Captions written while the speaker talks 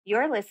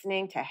You're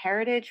listening to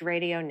Heritage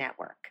Radio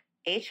Network.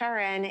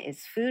 HRN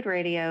is food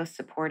radio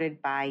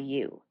supported by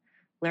you.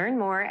 Learn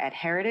more at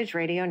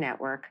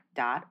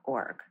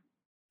heritageradionetwork.org.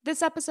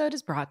 This episode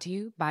is brought to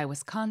you by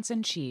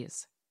Wisconsin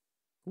Cheese.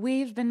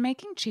 We've been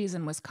making cheese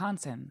in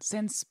Wisconsin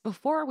since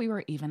before we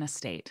were even a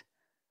state,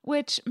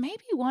 which may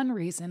be one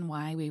reason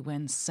why we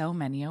win so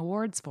many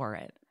awards for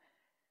it.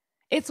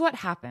 It's what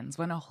happens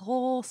when a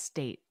whole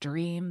state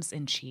dreams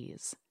in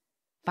cheese.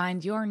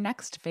 Find your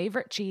next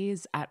favorite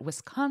cheese at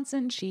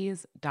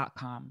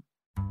wisconsincheese.com.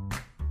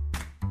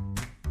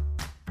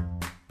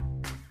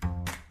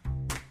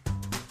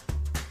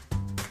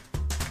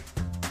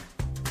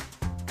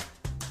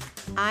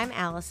 I'm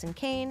Allison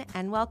Kane,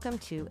 and welcome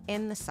to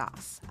In the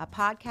Sauce, a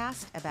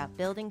podcast about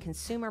building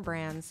consumer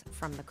brands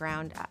from the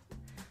ground up.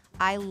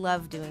 I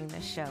love doing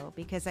this show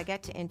because I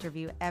get to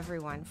interview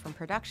everyone from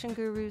production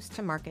gurus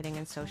to marketing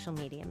and social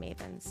media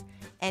mavens,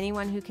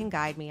 anyone who can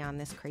guide me on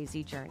this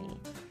crazy journey.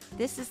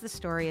 This is the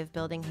story of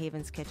building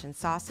Haven's Kitchen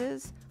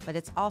sauces, but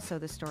it's also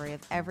the story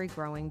of every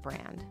growing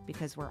brand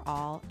because we're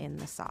all in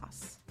the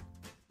sauce.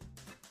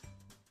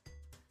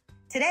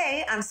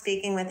 Today, I'm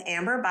speaking with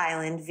Amber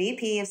Byland,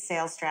 VP of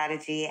Sales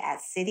Strategy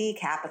at Citi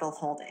Capital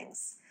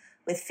Holdings.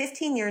 With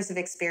 15 years of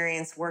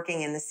experience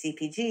working in the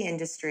CPG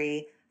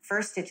industry,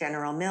 first at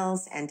General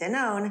Mills and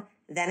Danone,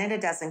 then at a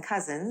dozen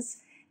cousins,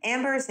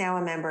 Amber is now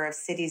a member of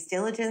Citi's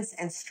Diligence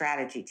and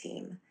Strategy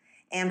team.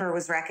 Amber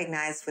was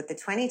recognized with the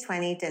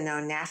 2020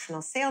 Danone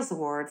National Sales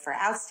Award for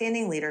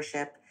Outstanding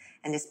Leadership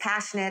and is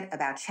passionate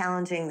about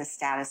challenging the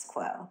status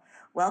quo.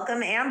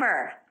 Welcome,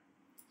 Amber.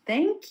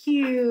 Thank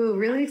you.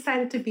 Really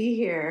excited to be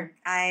here.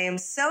 I am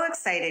so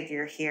excited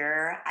you're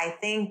here. I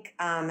think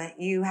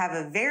you have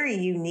a very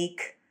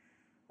unique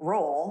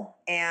role,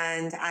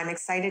 and I'm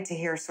excited to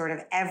hear sort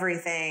of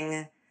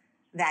everything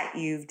that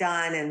you've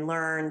done and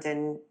learned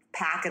and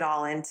pack it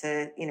all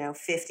into,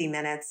 50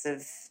 minutes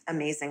of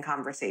amazing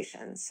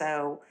conversation.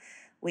 So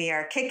we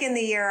are kicking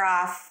the year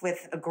off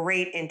with a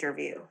great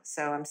interview.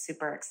 So I'm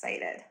super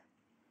excited.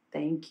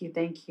 Thank you.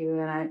 Thank you.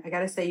 And I got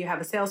to say, you have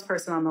a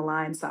salesperson on the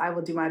line, so I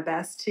will do my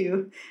best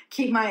to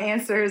keep my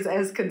answers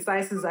as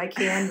concise as I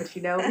can.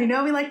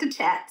 But we like to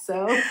chat.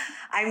 So,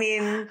 I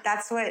mean,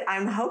 that's what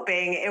I'm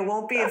hoping. It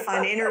won't be a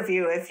fun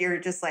interview if you're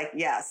just like,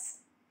 yes,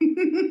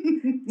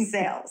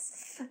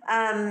 sales.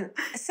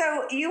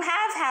 So you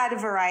have had a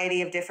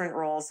variety of different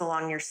roles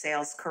along your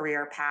sales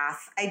career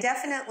path. I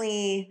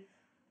definitely,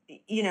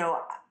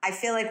 I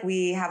feel like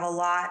we have a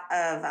lot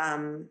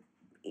of,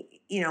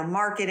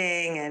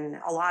 marketing and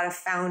a lot of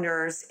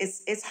founders.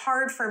 It's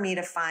hard for me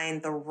to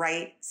find the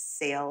right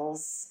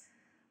sales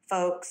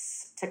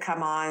folks to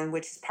come on,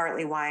 which is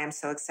partly why I'm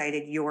so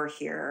excited you're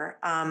here.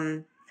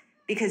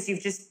 Because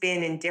you've just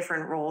been in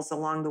different roles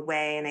along the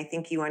way, and I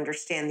think you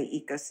understand the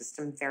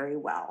ecosystem very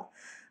well.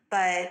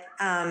 But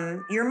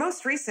your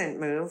most recent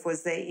move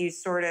was that you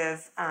sort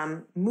of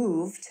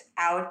moved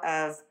out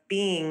of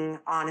being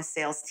on a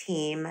sales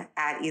team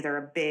at either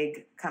a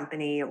big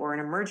company or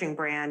an emerging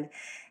brand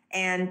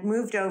and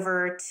moved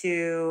over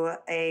to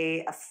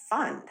a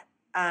fund.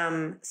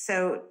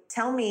 So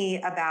tell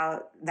me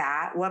about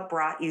that. What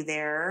brought you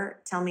there?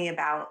 Tell me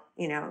about,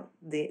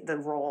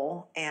 the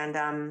role. And,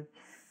 I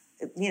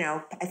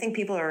think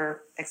people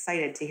are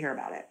excited to hear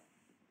about it.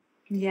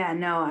 Yeah,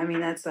 no, I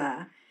mean, it's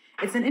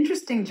an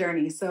interesting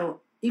journey.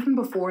 So even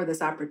before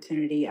this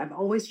opportunity, I've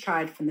always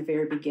tried from the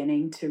very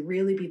beginning to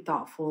really be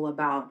thoughtful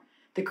about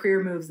the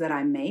career moves that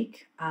I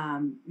make.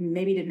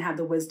 Maybe didn't have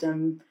the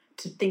wisdom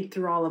to think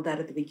through all of that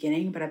at the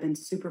beginning, but I've been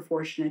super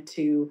fortunate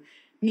to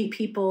meet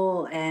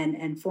people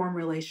and form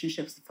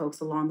relationships with folks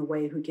along the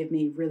way who give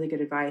me really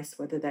good advice,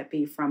 whether that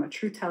be from a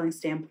truth-telling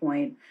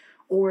standpoint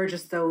or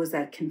just those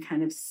that can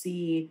kind of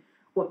see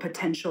what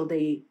potential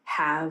they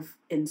have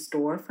in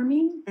store for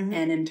me, and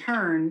in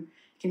turn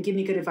can give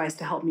me good advice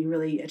to help me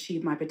really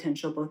achieve my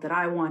potential, both that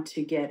I want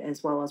to get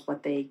as well as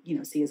what they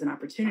see as an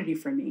opportunity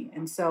for me.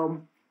 And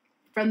so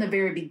from the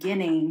very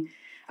beginning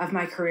of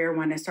my career,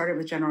 when I started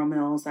with General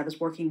Mills, I was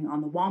working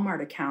on the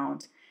Walmart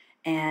account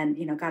and,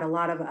 got a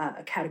lot of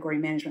category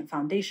management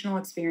foundational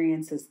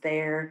experiences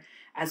there,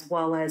 as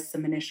well as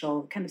some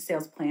initial kind of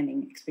sales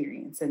planning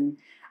experience. And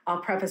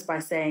I'll preface by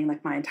saying,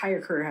 like, my entire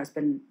career has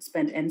been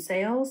spent in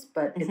sales,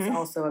 but it's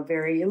also a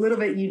little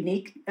bit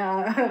unique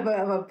of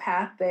a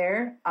path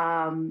there.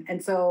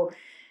 And so,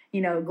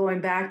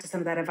 going back to some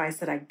of that advice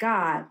that I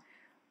got,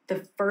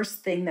 the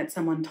first thing that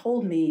someone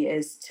told me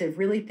is to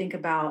really think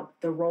about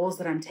the roles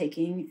that I'm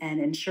taking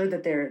and ensure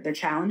that they're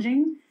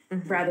challenging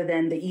rather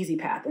than the easy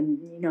path. And,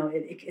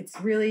 it's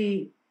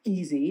really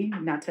easy,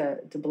 not to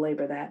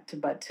belabor that,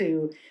 but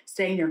to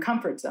stay in your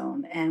comfort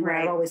zone. And what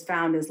I've always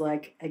found is,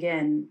 like,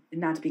 again,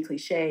 not to be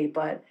cliche,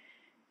 but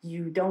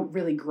you don't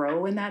really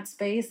grow in that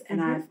space.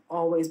 And I've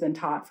always been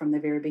taught from the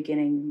very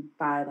beginning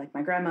by, like,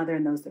 my grandmother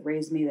and those that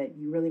raised me that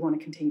you really want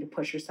to continue to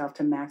push yourself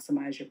to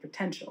maximize your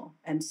potential.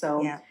 And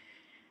so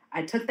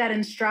I took that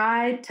in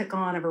stride, took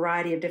on a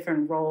variety of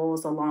different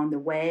roles along the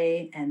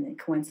way, and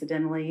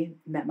coincidentally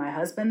met my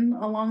husband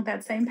along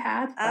that same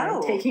path by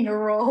taking a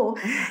role,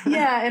 in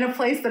a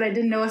place that I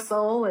didn't know a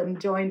soul,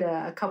 and joined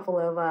a couple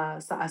of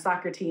a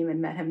soccer team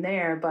and met him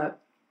there.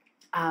 But,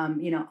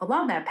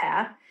 along that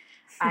path,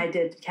 I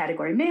did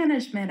category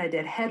management, I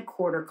did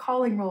headquarter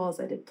calling roles,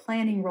 I did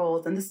planning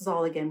roles, and this is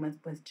all again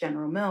with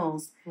General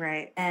Mills.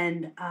 Right.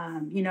 And,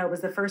 it was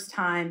the first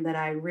time that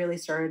I really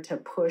started to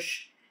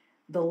push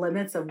the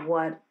limits of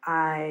what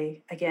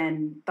I,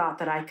 again, thought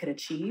that I could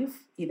achieve,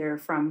 either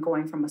from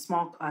going from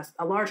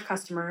a large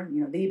customer,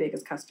 the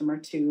biggest customer,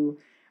 to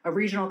a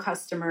regional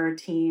customer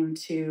team,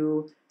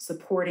 to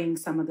supporting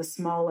some of the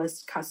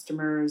smallest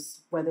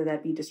customers, whether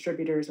that be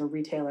distributors or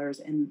retailers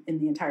in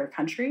the entire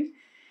country.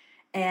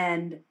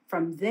 And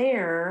from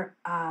there,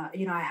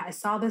 I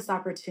saw this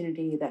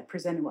opportunity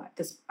presented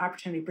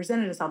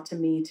itself to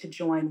me to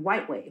join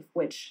WhiteWave,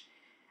 which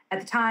at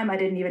the time I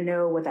didn't even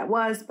know what that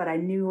was, but I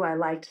knew I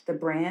liked the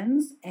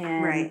brands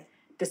and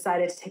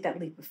decided to take that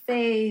leap of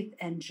faith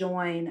and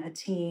join a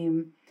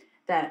team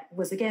that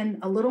was, again,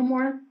 a little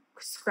more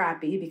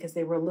scrappy because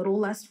they were a little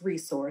less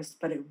resourced,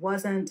 but it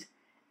wasn't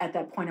at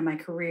that point in my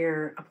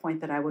career a point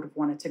that I would have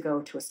wanted to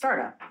go to a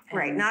startup.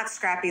 Right, not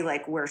scrappy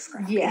like we're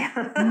scrappy. Yeah,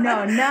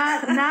 no,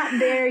 not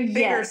there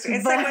yet.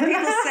 It's like when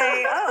people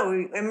say,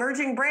 "Oh,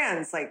 emerging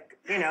brands, like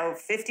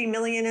 50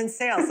 million in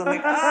sales." I'm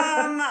like,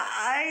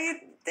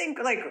 I think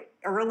like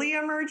early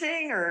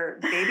emerging or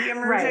baby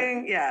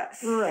emerging. Right. Yeah.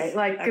 Right.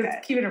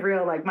 Like, keeping it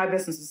real, like my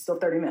business is still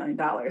 $30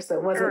 million. So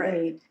it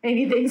wasn't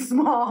anything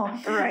small,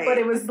 right. But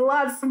it was a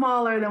lot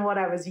smaller than what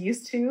I was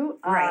used to.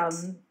 Right.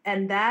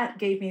 And that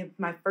gave me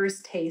my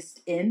first taste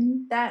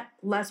in that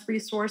less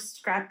resource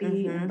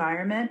scrappy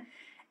environment.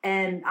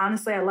 And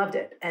honestly, I loved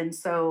it. And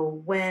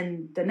so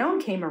when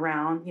Danone came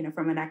around,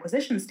 from an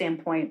acquisition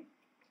standpoint,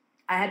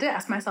 I had to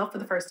ask myself for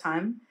the first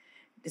time,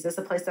 is this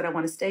a place that I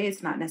want to stay?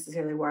 It's not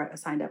necessarily where I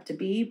signed up to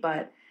be,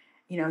 but,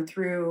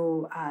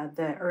 through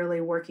the early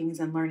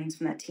workings and learnings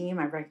from that team,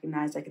 I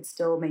recognized I could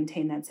still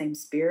maintain that same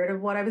spirit of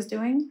what I was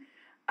doing.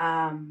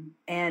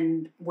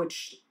 And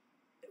which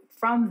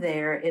from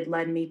there, it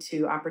led me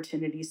to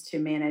opportunities to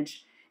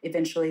manage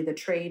eventually the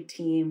trade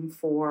team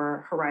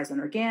for Horizon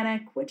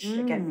Organic, which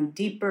got me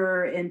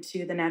deeper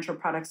into the natural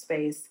product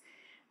space.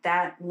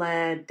 That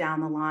led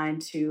down the line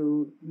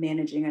to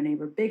managing an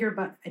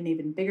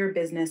even bigger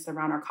business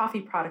around our coffee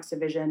products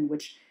division,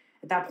 which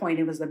at that point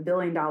it was a $1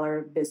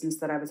 billion business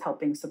that I was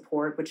helping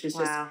support, which is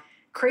just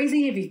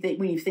crazy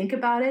when you think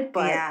about it.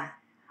 But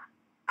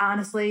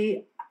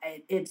honestly,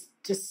 it's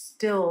just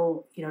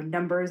still,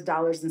 numbers,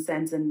 dollars and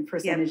cents and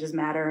percentages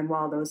matter. And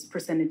while those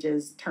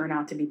percentages turn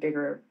out to be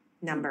bigger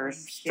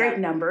numbers,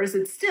 numbers,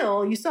 you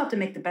still have to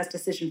make the best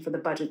decision for the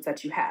budgets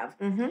that you have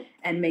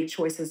and make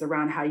choices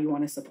around how you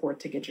want to support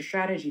to get your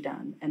strategy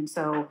done. And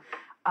so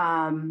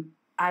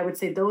I would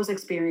say those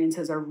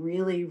experiences are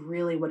really,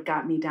 really what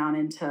got me down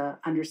into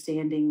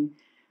understanding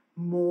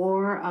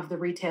more of the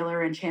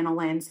retailer and channel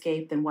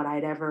landscape than what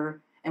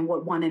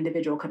what one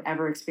individual could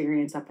ever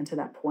experience up until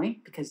that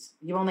point, because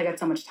you only got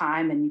so much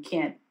time and you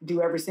can't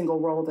do every single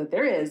role that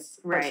there is,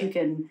 but you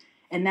can,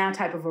 in that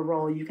type of a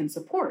role, you can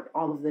support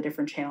all of the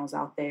different channels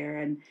out there.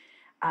 And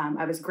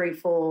I was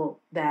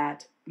grateful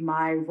that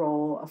my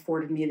role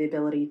afforded me the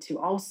ability to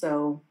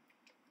also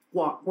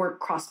work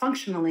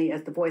cross-functionally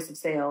as the voice of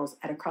sales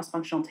at a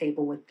cross-functional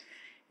table with,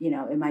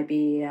 it might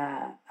be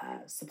a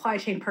supply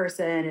chain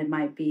person, it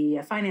might be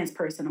a finance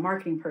person, a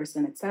marketing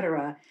person, et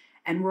cetera.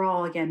 And we're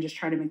all, again, just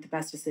trying to make the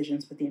best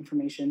decisions with the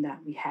information that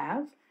we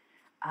have.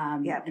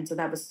 And so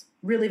that was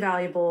really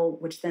valuable,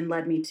 which then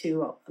led me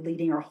to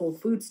leading our Whole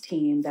Foods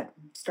team that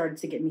started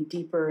to get me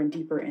deeper and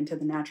deeper into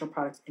the natural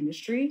products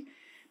industry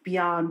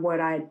beyond what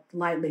I'd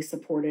lightly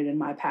supported in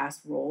my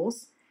past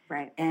roles.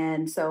 Right.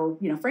 And so,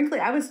 frankly,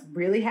 I was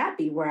really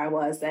happy where I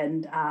was.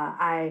 And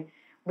I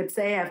would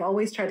say I've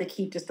always tried to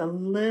keep just a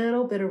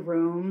little bit of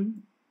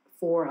room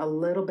for a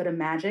little bit of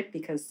magic,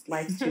 because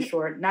life's too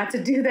short not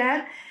to do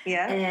that.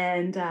 Yeah.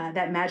 And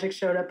that magic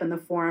showed up in the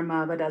form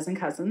of A Dozen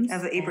Cousins.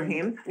 Of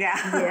Ibrahim.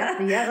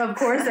 Yeah, of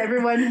course. I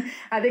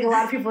think a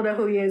lot of people know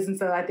who he is. And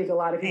so I think a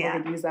lot of people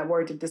could use that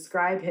word to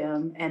describe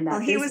him. And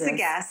that he was a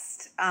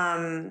guest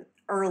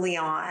early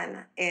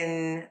on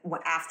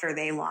after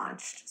they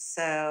launched.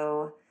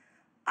 So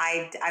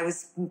I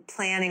was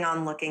planning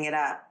on looking it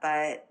up,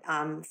 but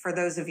for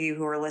those of you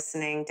who are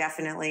listening,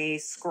 definitely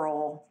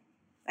scroll,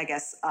 I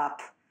guess,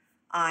 up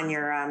on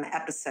your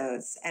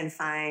episodes and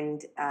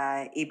find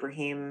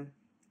Ibrahim.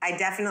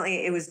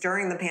 It was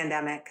during the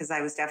pandemic because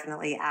I was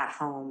definitely at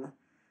home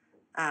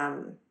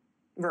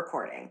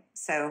recording.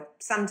 So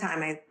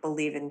sometime, I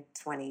believe, in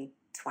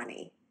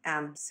 2020.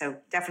 So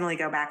definitely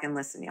go back and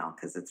listen, y'all,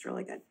 because it's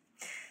really good.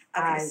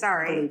 Okay,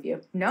 sorry. I believe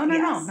you.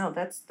 No.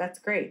 That's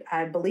great.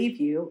 I believe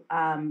you.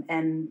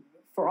 And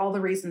for all the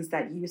reasons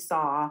that you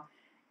saw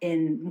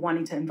in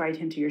wanting to invite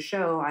him to your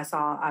show, I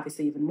saw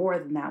obviously even more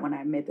than that when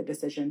I made the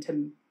decision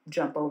to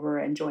jump over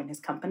and join his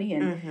company.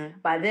 And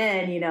by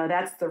then,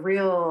 that's the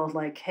real,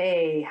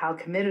 hey, how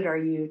committed are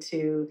you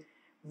to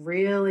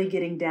really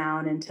getting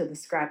down into the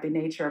scrappy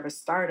nature of a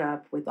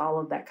startup with all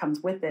of that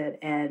comes with it.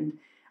 And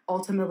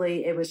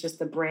ultimately, it was just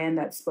the brand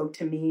that spoke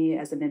to me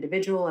as an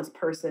individual, as a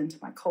person, to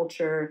my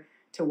culture,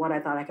 to what I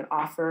thought I could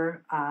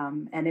offer.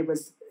 And it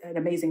was an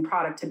amazing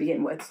product to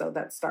begin with. So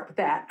let's start with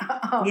that.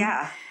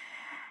 Yeah.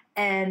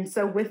 And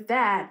so with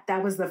that,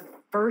 that was the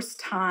first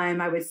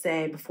time I would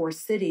say before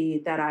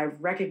Citi that I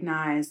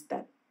recognized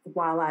that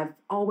while I've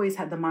always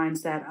had the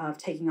mindset of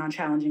taking on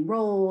challenging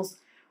roles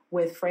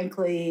with,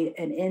 frankly,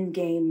 an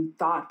in-game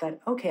thought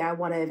that, okay, I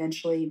want to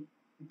eventually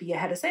be a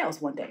head of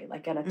sales one day,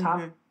 like at a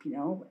top,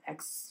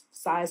 X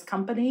size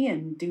company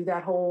and do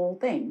that whole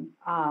thing.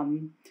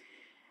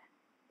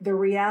 The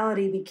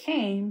reality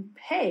became,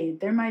 hey,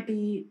 there might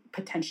be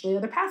potentially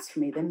other paths for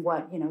me than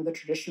what, the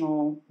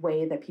traditional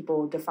way that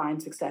people define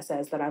success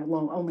as that I've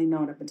only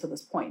known up until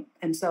this point.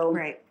 And so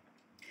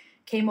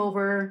came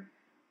over,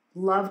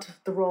 loved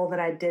the role that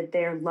I did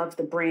there, loved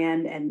the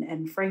brand.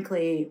 And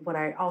frankly, what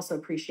I also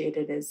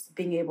appreciated is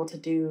being able to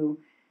do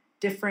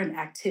different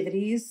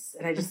activities.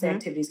 And I just say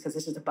activities because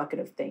it's just a bucket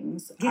of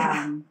things,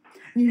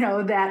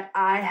 that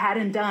I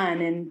hadn't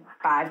done in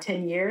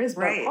 5-10 years,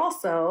 but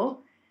also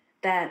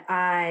that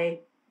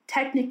I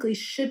technically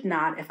should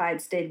not, if I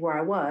had stayed where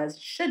I was,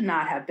 should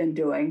not have been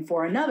doing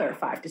for another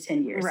 5 to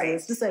 10 years. Right. So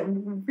it's just a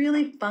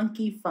really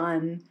funky,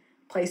 fun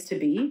place to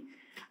be.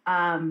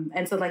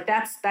 And so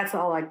that's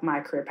all like my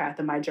career path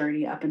and my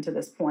journey up until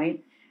this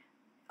point.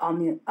 On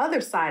the other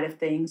side of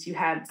things, you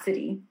have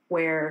Citi,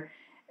 where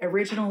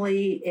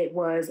originally it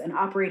was an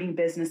operating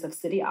business of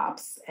Citi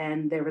Ops,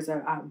 and there was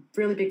a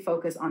really big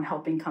focus on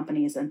helping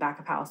companies and back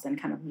of house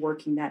and kind of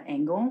working that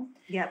angle.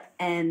 Yep.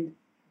 And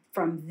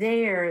from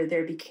there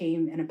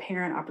became an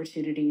apparent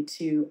opportunity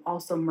to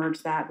also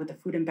merge that with the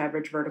food and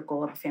beverage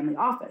vertical of a family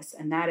office.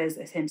 And that is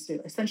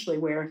essentially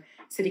where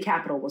Citi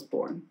Capital was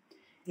born.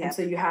 Yep. And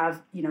so you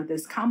have,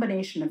 this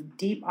combination of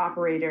deep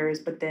operators,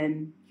 but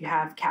then you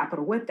have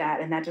capital with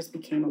that. And that just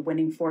became a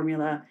winning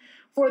formula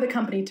for the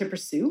company to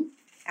pursue.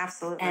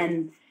 Absolutely.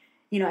 And,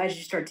 as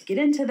you start to get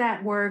into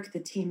that work, the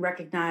team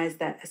recognized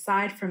that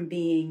aside from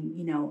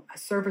being, a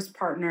service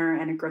partner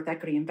and a growth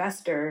equity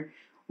investor,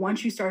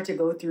 once you start to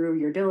go through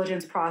your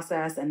diligence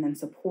process and then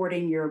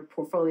supporting your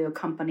portfolio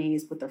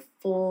companies with a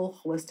full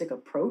holistic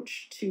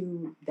approach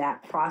to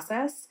that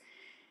process,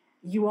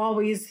 you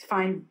always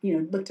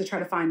look to try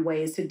to find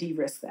ways to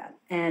de-risk that.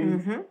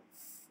 And,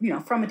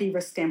 from a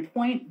de-risk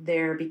standpoint,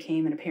 there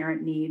became an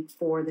apparent need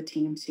for the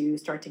team to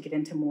start to get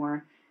into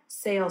more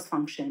sales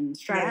function,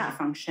 strategy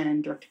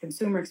function,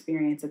 direct-to-consumer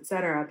experience, et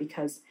cetera,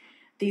 because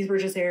these were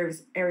just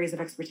areas of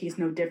expertise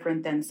no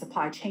different than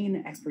supply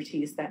chain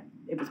expertise that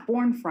it was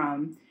born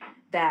from,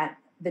 that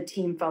the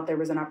team felt there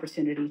was an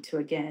opportunity to,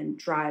 again,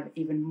 drive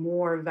even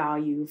more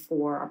value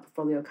for our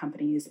portfolio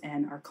companies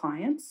and our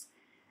clients.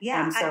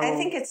 Yeah, so, I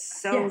think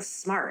it's so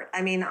smart.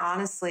 I mean,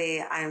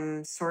 honestly,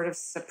 I'm sort of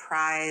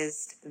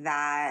surprised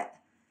that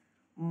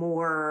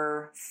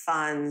more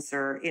funds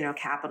or,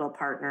 capital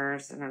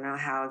partners, I don't know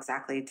how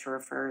exactly to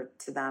refer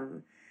to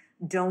them,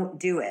 don't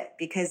do it,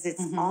 because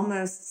it's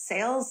almost,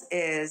 sales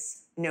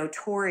is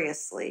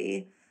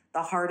notoriously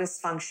the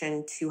hardest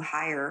function to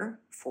hire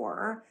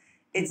for.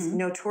 It's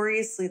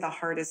notoriously the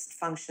hardest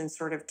function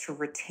sort of to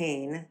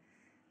retain.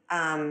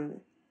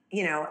 Everyone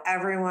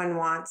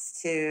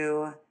wants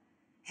to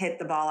hit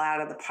the ball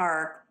out of the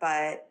park,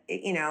 but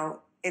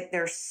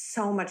there's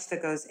so much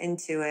that goes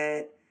into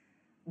it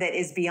that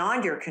is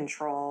beyond your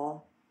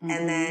control.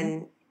 And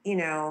then,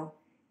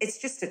 it's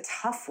just a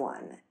tough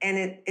one.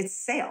 And it's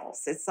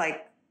sales. It's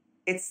like,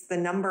 it's the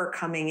number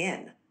coming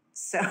in.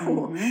 So,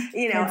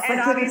 and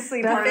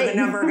obviously part of the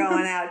number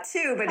going out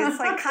too, but it's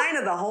like kind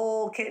of the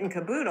whole kit and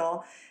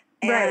caboodle.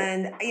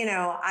 And,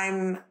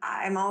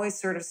 I'm always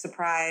sort of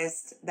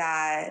surprised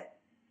that,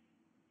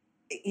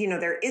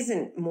 there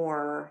isn't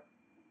more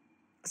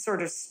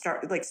sort of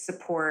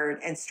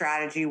support and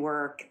strategy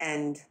work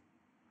and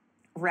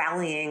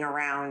rallying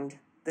around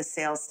the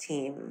sales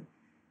team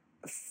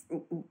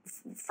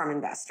from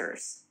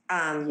investors.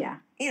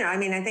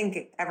 I think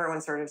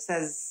everyone sort of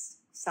says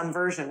some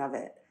version of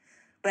it,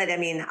 but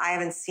I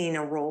haven't seen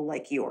a role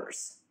like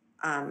yours.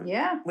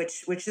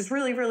 Which is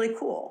really, really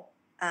cool.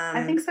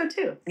 I think so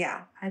too.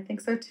 Yeah. I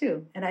think so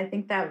too. And I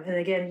think that, and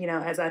again,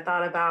 as I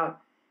thought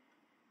about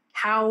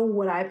how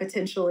would I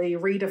potentially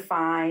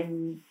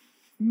redefine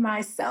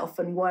myself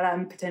and what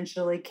I'm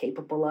potentially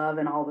capable of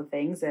and all the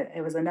things,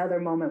 it was another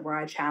moment where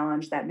I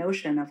challenged that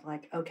notion of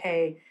like,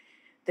 okay,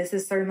 this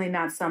is certainly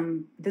not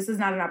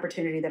an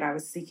opportunity that I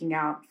was seeking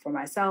out for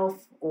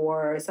myself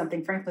or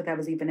something, frankly, that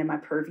was even in my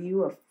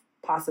purview of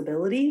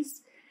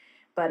possibilities.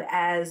 But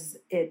as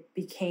it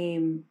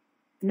became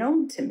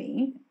known to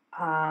me,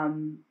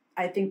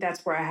 I think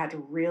that's where I had to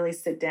really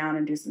sit down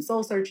and do some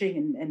soul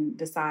searching and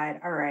decide,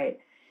 all right,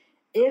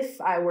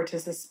 if I were to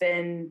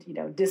suspend,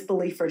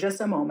 disbelief for just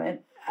a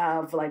moment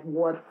of like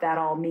what that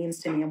all means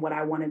to me and what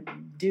I want to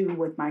do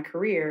with my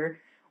career,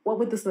 what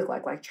would this look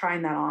like? Like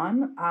trying that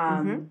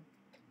on.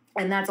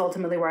 And that's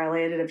ultimately where I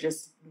landed, of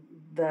just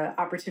the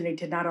opportunity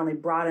to not only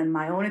broaden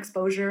my own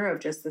exposure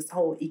of just this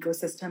whole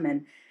ecosystem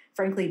and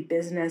frankly,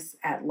 business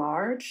at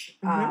large.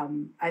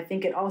 I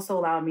think it also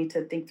allowed me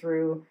to think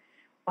through,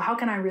 well, how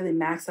can I really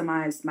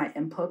maximize my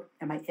input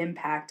and my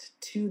impact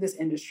to this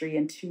industry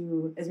and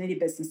to as many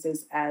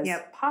businesses as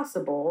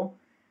possible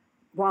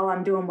while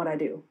I'm doing what I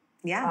do.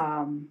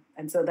 Yeah.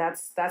 And so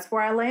that's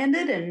where I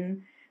landed.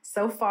 And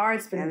so far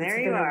it's been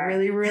a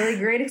really, really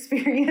great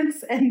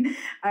experience. And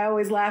I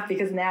always laugh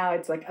because now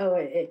it's like, oh,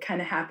 it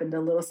kind of happened a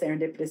little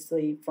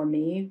serendipitously for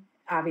me,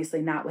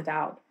 obviously not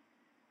without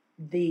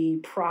the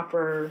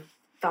proper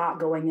thought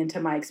going into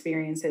my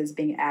experiences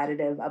being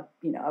additive up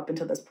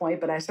until this point.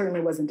 But I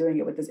certainly wasn't doing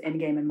it with this end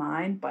game in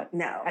mind. But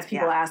as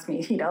people ask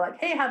me, like,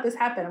 hey, how'd this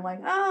happen? I'm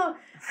like, oh,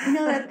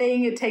 that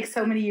thing, it takes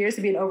so many years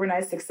to be an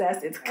overnight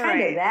success. It's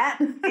kind of that.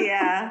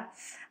 Yeah.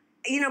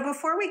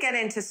 Before we get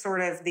into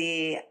sort of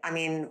I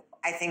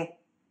think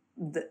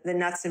the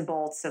nuts and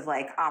bolts of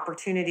like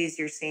opportunities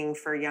you're seeing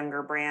for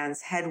younger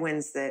brands,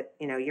 headwinds that,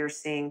 you're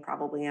seeing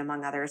probably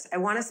among others, I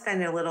want to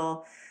spend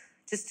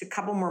just a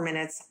couple more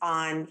minutes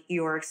on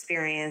your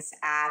experience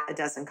at A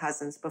Dozen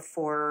Cousins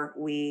before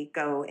we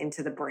go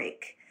into the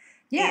break.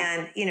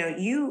 Yeah.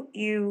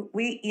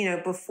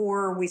 And,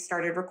 before we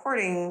started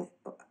recording,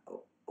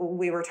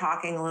 we were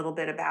talking a little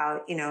bit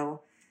about,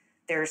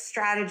 there's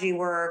strategy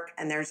work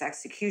and there's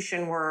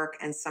execution work.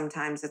 And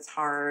sometimes it's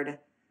hard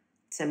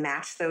to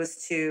match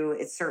those two.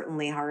 It's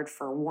certainly hard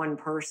for one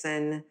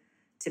person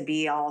to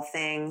be all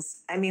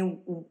things. I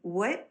mean,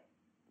 what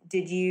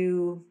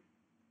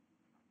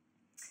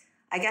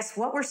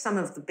were some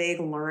of the big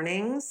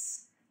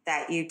learnings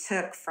that you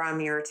took from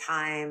your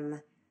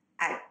time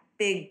at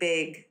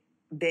big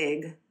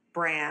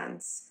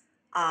brands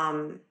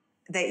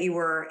that you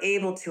were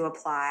able to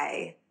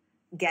apply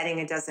getting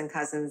A Dozen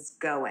Cousins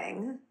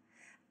going?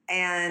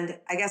 And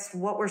I guess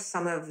what were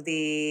some of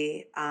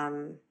the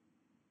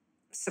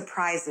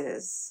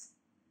surprises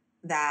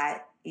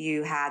that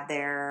you had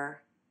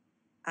there,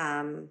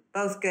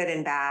 both good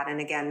and bad? And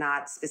again,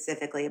 not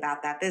specifically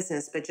about that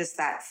business, but just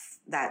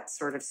that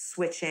sort of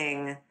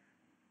switching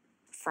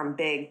from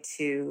big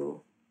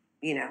to,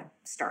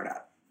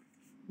 startup.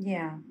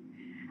 Yeah.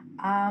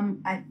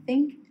 I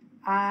think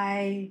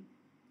as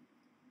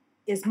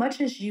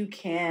much as you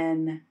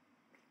can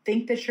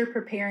think that you're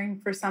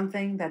preparing for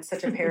something that's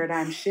such a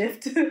paradigm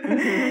shift,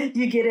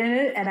 you get in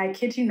it. And I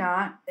kid you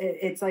not,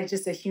 it's like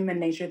just a human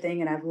nature thing.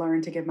 And I've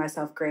learned to give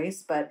myself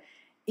grace. But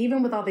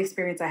even with all the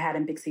experience I had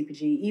in big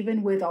CPG,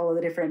 even with all of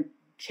the different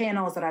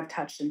channels that I've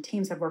touched and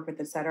teams I've worked with,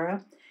 et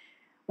cetera,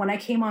 when I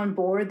came on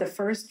board, the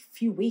first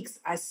few weeks,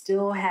 I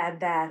still had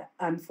that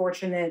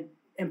unfortunate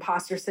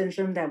imposter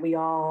syndrome that we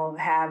all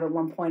have at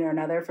one point or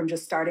another from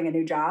just starting a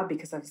new job,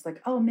 because I was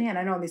like, oh man,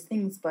 I know all these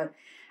things, but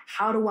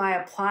how do I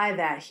apply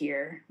that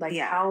here? Like,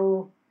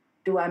 how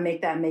do I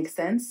make that make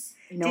sense?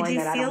 Knowing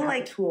that I don't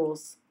have the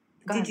tools.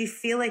 Did you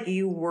feel like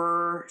you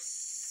were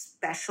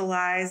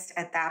specialized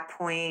at that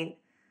point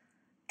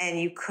and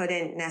you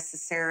couldn't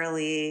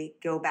necessarily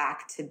go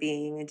back to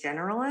being a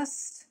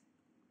generalist?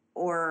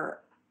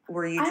 Or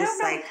were you just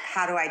like,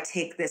 how do I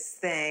take this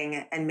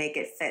thing and make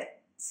it fit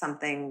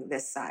something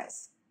this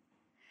size?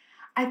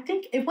 I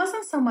think it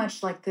wasn't so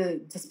much like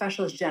the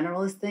specialist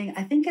generalist thing.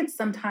 I think it's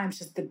sometimes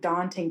just the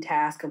daunting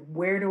task of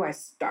where do I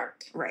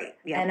start? Right.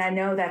 Yeah. And I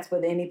know that's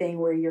with anything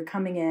where you're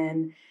coming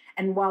in.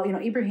 And while,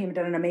 Ibrahim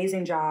did an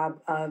amazing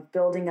job of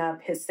building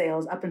up his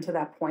sales up until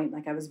that point,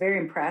 like I was very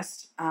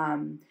impressed.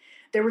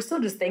 There were still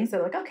just things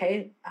that were like,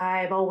 okay,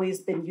 I've always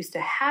been used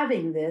to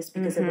having this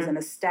because it was an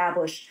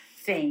established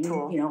thing,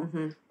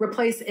 tool.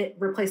 Replace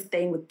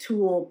thing with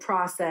tool,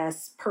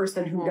 process,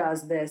 person who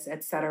does this,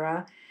 et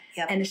cetera.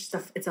 Yep. And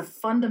it's a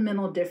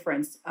fundamental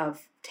difference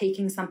of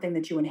taking something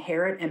that you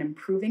inherit and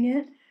improving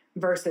it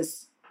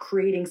versus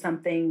creating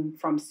something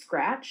from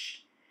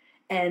scratch.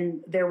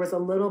 And there was a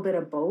little bit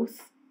of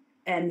both,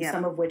 and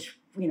some of which,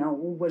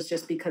 was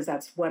just because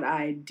that's what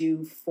I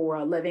do for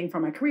a living, for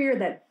my career.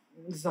 That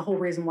is the whole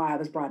reason why I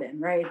was brought in,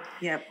 right?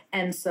 Yep.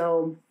 And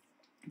so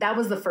that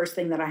was the first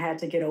thing that I had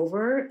to get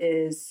over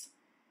is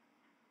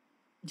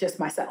just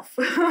myself.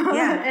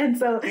 Yeah. And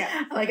so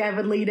like I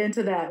would lead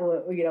into that,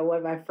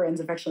 what my friends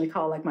affectionately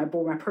call like my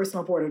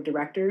personal board of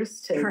directors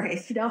to,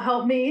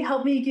 help me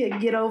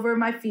get over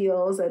my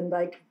feels and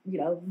like,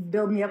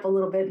 build me up a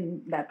little bit.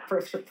 And that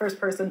first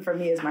person for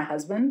me is my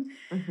husband.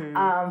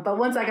 But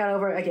once I got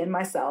over again,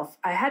 myself,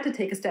 I had to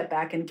take a step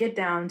back and get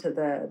down to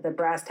the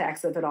brass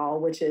tacks of it all,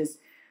 which is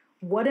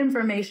what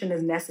information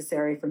is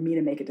necessary for me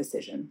to make a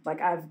decision. Like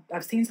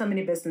I've seen so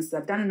many businesses,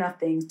 I've done enough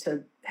things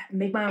to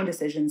make my own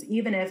decisions,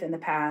 even if in the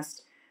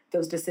past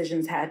those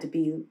decisions had to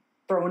be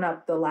thrown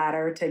up the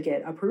ladder to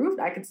get approved,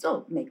 I could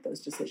still make those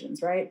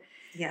decisions, right?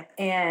 Yeah.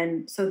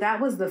 And so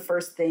that was the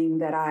first thing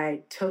that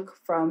I took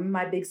from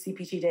my big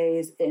CPG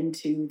days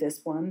into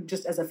this one,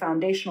 just as a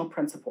foundational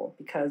principle,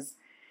 because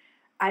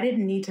I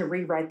didn't need to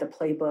rewrite the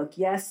playbook.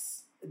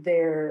 Yes,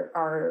 there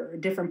are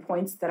different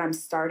points that I'm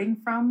starting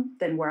from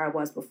than where I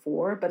was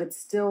before, but it's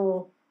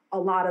still a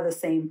lot of the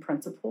same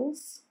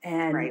principles.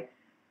 And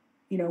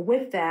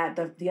with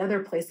that, the other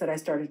place that I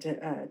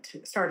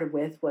started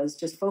with was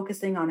just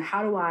focusing on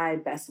how do I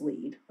best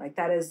lead? Like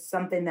that is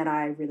something that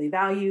I really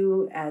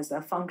value as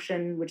a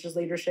function, which is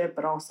leadership,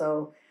 but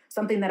also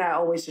something that I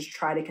always just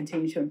try to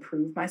continue to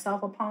improve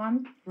myself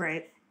upon.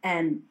 Right.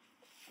 And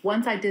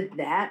once I did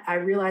that, I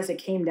realized it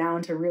came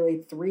down to really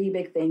 3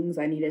 big things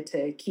I needed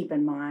to keep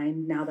in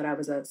mind now that I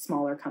was a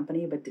smaller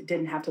company, but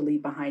didn't have to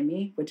leave behind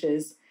me, which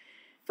is,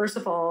 first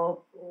of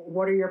all,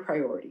 what are your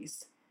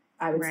priorities?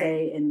 I would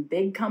say in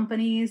big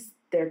companies,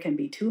 there can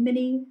be too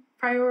many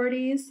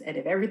priorities. And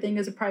if everything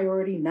is a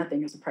priority,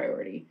 nothing is a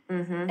priority.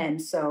 Mm-hmm.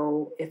 And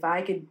so if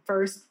I could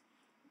first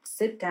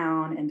sit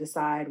down and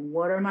decide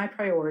what are my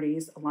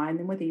priorities, align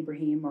them with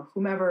Ibrahim or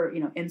whomever,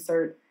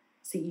 insert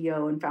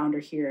CEO and founder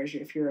here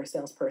if you're a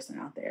salesperson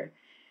out there.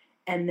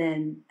 And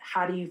then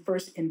how do you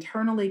first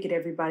internally get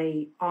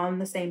everybody on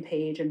the same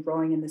page and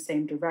rowing in the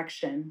same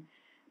direction?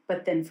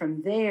 But then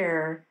from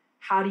there,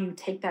 how do you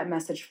take that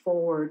message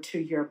forward to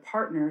your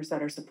partners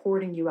that are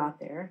supporting you out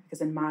there? Because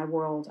in my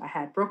world, I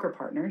had broker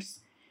partners.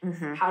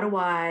 Mm-hmm. How do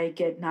I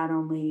get not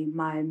only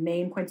my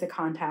main points of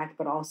contact,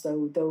 but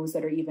also those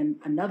that are even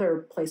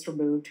another place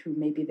removed who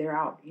maybe they're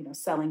out,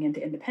 selling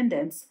into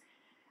independents?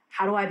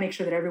 How do I make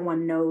sure that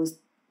everyone knows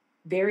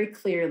very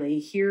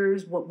clearly,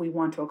 here's what we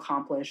want to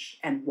accomplish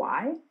and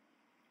why?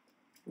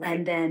 Right.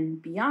 And then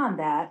beyond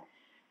that,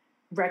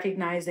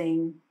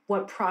 recognizing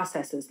what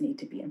processes need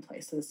to be in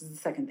place. So this is the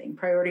second thing,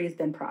 priorities,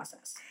 then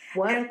process.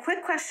 And a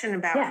quick question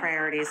about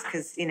priorities,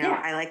 because,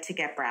 I like to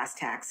get brass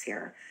tacks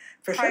here.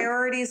 For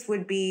priorities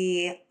would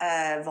be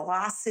a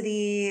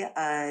velocity,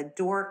 a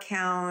door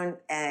count,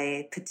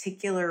 a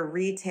particular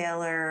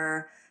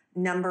retailer,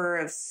 number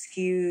of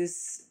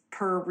SKUs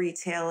per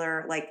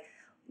retailer. Like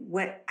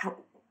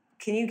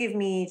can you give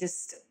me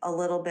just a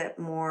little bit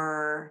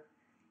more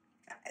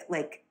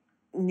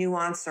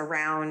nuance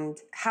around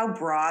how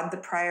broad the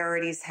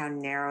priorities, how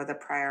narrow the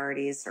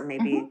priorities, or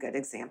maybe a good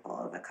example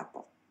of a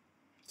couple?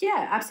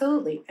 Yeah,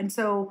 absolutely. And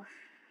so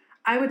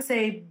I would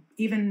say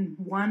even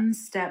one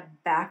step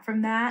back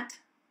from that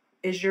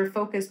is your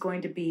focus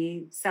going to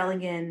be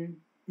selling in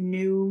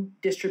new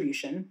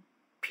distribution,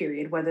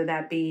 period, whether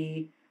that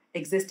be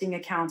existing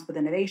accounts with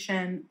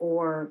innovation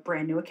or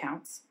brand new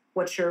accounts.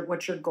 What's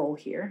your goal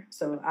here?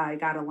 So I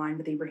got aligned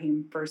with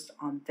Ibrahim first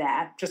on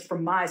that, just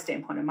from my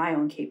standpoint and my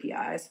own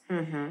KPIs.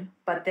 Mm-hmm.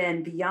 But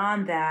then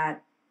beyond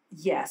that,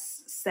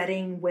 yes,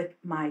 setting with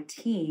my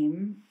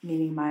team,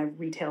 meaning my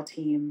retail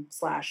team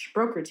 /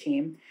 broker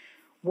team,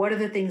 what are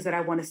the things that I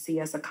want to see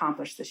us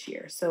accomplish this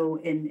year? So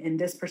in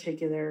this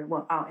particular,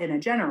 in a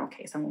general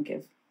case, I won't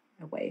give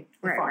away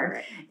the farm.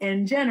 Right.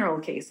 In general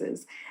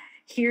cases,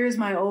 here's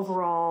my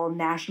overall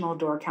national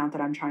door count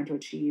that I'm trying to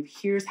achieve.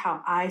 Here's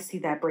how I see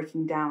that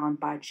breaking down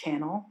by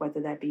channel, whether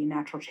that be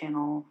natural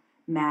channel,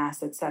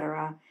 mass, et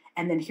cetera.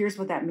 And then here's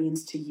what that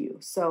means to you.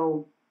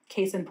 So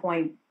case in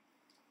point,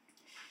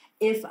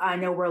 if I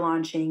know we're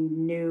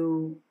launching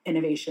new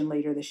innovation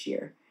later this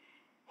year,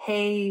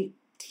 hey,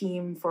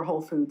 team for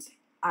Whole Foods,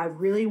 I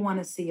really want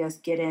to see us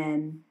get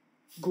in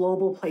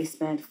global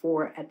placement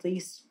for at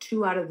least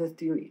 2 out of the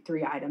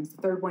three items.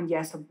 The third one,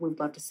 yes, we'd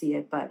love to see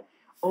it, but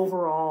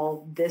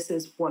overall, this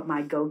is what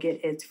my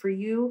go-get is for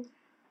you.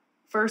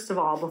 First of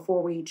all,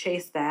 before we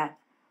chase that,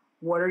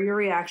 what are your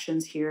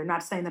reactions here?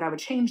 Not saying that I would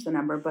change the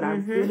number, but I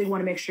really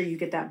want to make sure you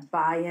get that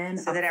buy-in.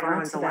 So that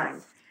everyone's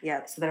aligned.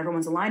 Yeah. So that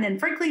everyone's aligned. And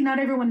frankly, not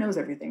everyone knows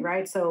everything,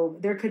 right? So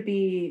there could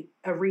be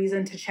a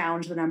reason to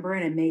challenge the number,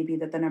 and it may be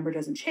that the number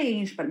doesn't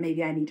change, but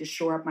maybe I need to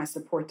shore up my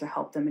support to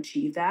help them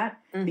achieve that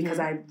because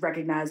I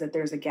recognize that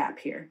there's a gap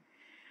here.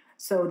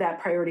 So that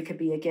priority could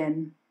be,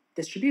 again,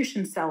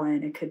 distribution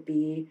sell-in. It could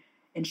be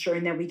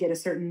ensuring that we get a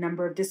certain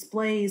number of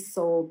displays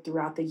sold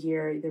throughout the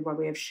year, either by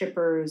way of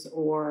shippers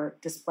or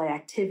display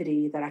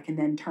activity that I can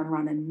then turn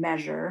around and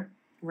measure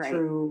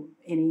through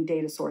any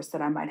data source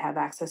that I might have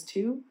access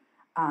to.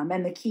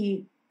 And the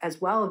key as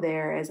well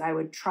there is I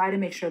would try to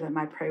make sure that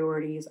my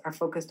priorities are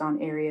focused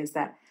on areas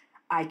that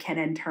I can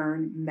in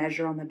turn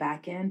measure on the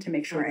back end to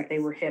make sure that they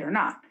were hit or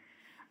not.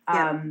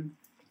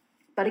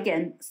 But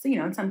again, so,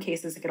 in some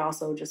cases, it could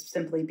also just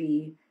simply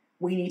be,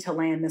 we need to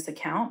land this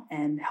account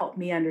and help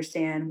me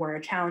understand where our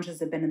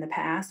challenges have been in the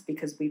past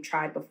because we've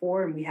tried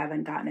before and we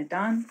haven't gotten it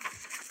done.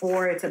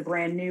 Or it's a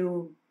brand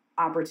new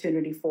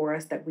opportunity for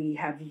us that we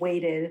have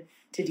waited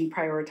to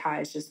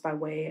deprioritize just by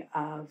way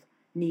of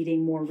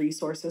needing more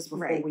resources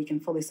before we can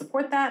fully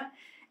support that.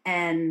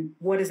 And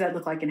what does that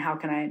look like and how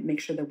can I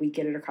make sure that we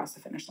get it across the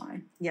finish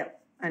line? Yep.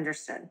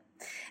 Understood.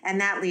 And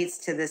that leads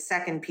to the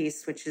second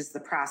piece, which is the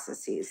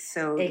processes.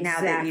 So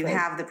now that you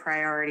have the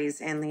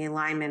priorities and the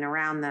alignment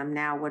around them,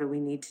 now what do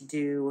we need to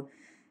do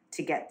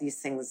to get these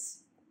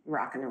things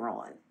rocking and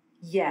rolling?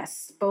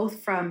 Yes,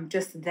 both from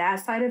just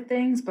that side of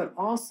things, but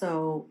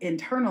also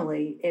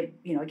internally.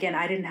 Again,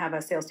 I didn't have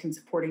a sales team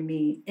supporting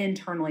me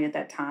internally at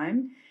that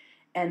time.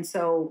 And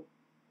so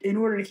in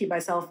order to keep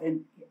myself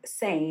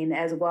sane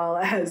as well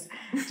as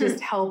just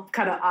help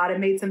kind of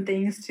automate some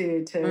things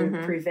to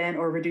prevent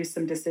or reduce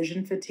some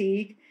decision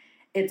fatigue,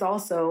 it's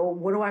also,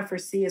 what do I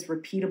foresee as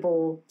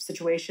repeatable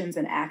situations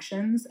and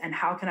actions, and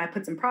how can I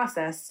put some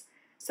process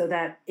so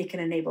that it can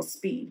enable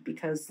speed?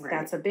 Because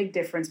that's a big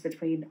difference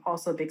between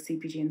also big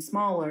CPG and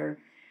smaller.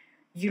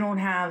 You don't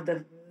have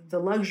the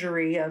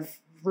luxury of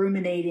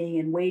ruminating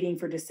and waiting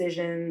for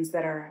decisions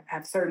that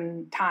have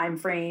certain time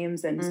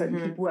frames and certain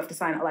people who have to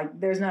sign up. Like,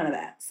 there's none of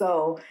that.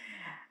 So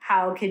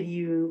how can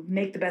you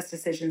make the best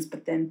decisions,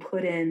 but then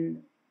put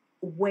in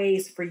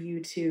ways for you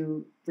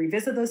to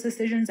revisit those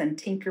decisions and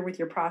tinker with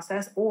your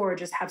process, or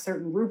just have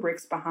certain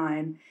rubrics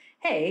behind,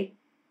 hey,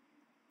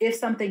 if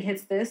something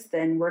hits this,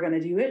 then we're going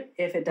to do it.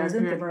 If it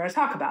doesn't, then we're going to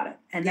talk about it.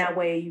 And that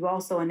way you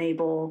also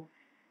enable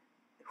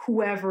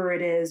whoever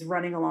it is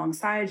running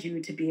alongside you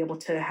to be able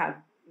to have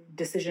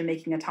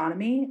decision-making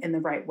autonomy in the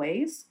right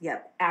ways.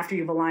 After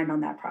you've aligned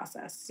on that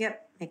process.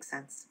 Makes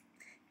sense.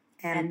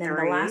 And then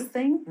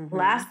the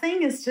last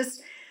thing is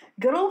just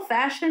good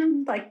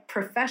old-fashioned, like,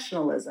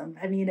 professionalism.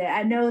 I mean,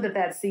 I know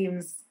that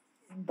seems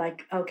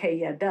like, okay,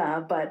 yeah,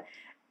 duh. But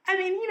I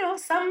mean, you know,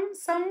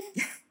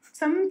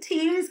 some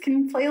teams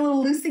can play a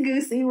little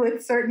loosey-goosey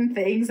with certain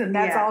things, and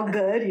that's all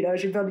good. You know,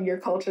 as you're building your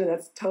culture,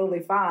 that's totally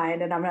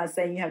fine. And I'm not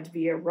saying you have to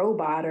be a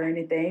robot or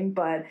anything,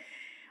 but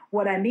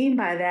what I mean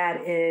by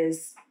that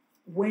is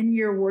when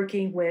you're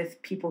working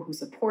with people who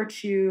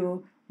support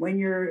you,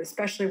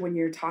 especially when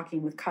you're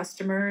talking with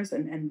customers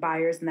and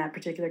buyers in that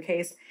particular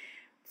case,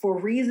 for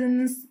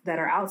reasons that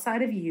are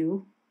outside of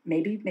you,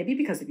 maybe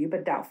because of you,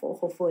 but doubtful,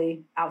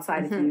 hopefully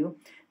outside of you,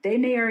 they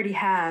may already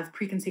have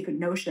preconceived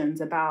notions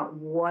about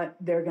what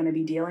they're going to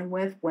be dealing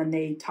with when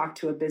they talk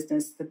to a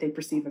business that they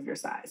perceive of your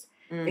size.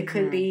 It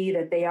could be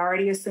that they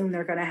already assume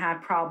they're going to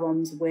have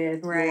problems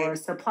with your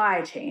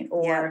supply chain,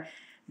 or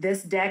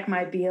this deck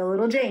might be a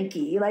little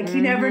janky. Like,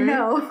 you never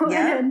know.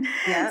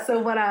 So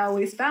what I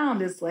always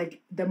found is,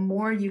 like, the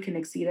more you can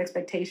exceed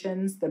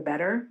expectations, the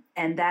better.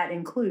 And that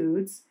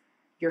includes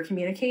your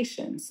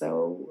communication.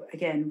 So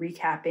again,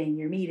 recapping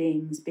your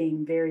meetings,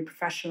 being very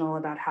professional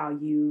about how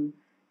you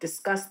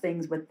discuss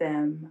things with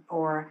them,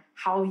 or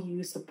how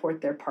you support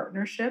their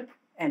partnership.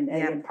 And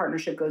again,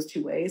 partnership goes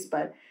two ways,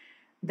 but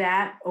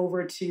that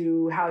over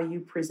to how you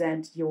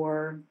present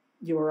your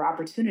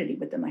opportunity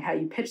with them, like how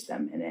you pitch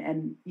them.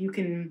 And you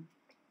can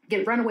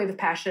get run away with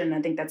passion.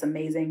 I think that's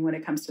amazing when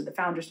it comes to the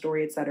founder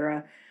story, et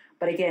cetera.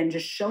 But again,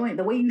 just showing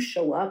the way you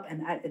show up,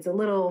 and it's a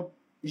little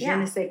je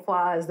ne sais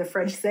quoi, as the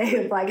French say,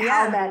 of like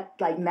how that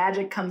like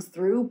magic comes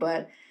through.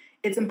 But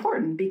it's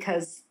important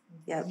because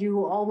you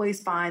will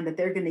always find that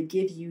they're going to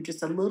give you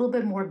just a little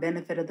bit more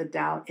benefit of the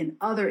doubt in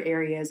other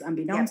areas,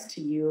 unbeknownst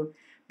to you,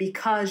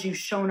 because you've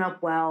shown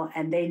up well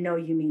and they know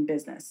you mean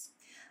business.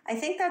 I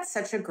think that's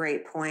such a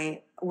great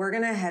point. We're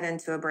going to head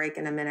into a break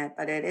in a minute,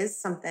 but it is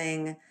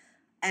something,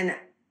 and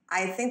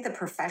I think the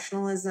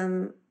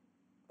professionalism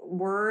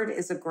word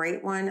is a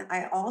great one.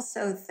 I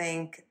also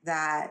think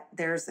that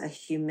there's a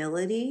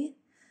humility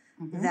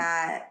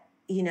that,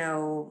 you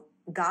know,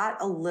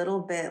 got a little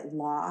bit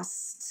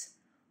lost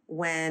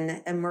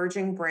when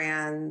emerging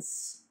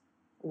brands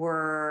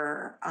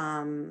were,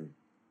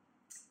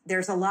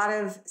 there's a lot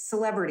of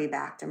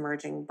celebrity-backed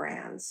emerging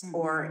brands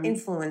or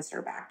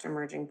influencer-backed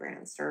emerging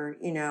brands, or,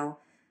 you know,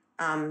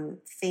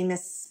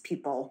 famous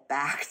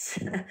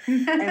people-backed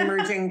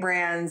emerging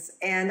brands,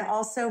 and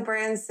also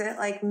brands that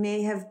like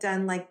may have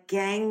done like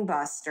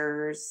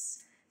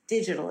gangbusters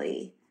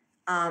digitally.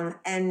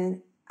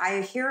 And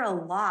I hear a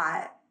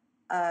lot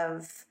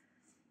of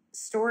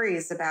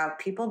stories about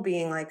people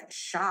being like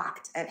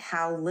shocked at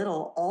how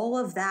little all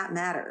of that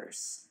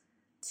matters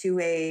to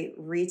a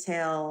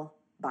retail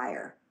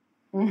buyer.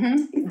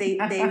 They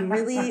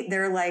really,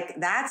 they're like,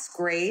 that's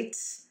great.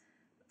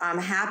 I'm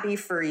happy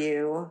for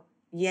you.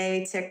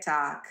 Yay,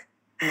 TikTok.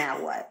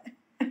 Now what?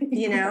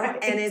 You know?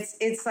 And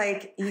it's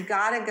like, you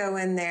got to go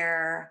in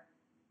there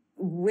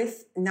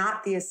with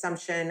not the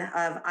assumption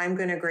of, I'm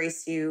going to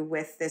grace you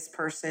with this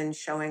person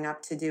showing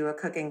up to do a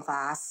cooking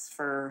class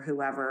for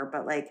whoever,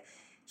 but like,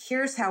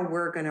 here's how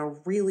we're going to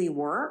really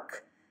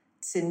work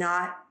to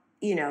not,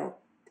 you know,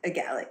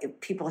 again,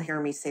 like, people hear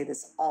me say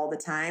this all the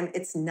time.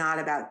 It's not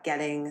about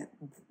getting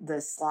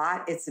the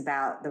slot. It's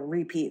about the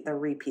repeat.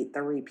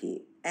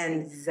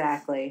 And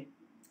exactly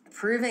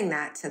proving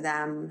that to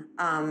them.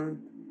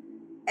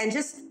 And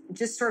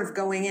just sort of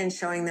going in,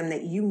 showing them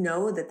that, you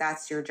know, that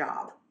that's your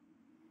job,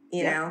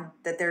 you know,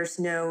 that there's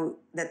no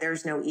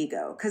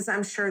ego. 'Cause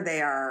I'm sure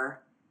they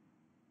are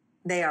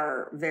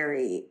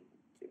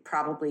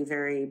probably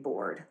very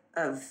bored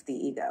of the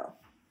ego.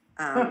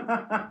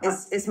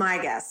 Is my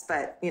guess,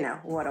 but you know,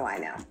 what do I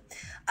know?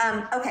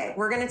 Okay,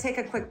 we're going to take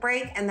a quick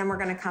break, and then we're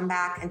going to come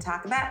back and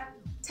talk about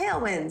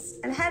tailwinds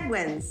and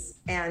headwinds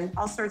and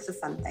all sorts of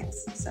fun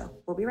things. So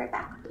we'll be right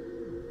back.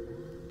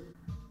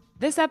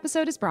 This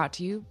episode is brought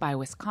to you by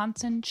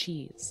Wisconsin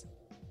Cheese.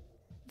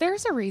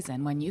 There's a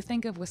reason when you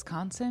think of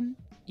Wisconsin,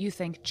 you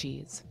think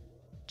cheese.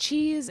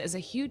 Cheese is a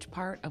huge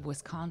part of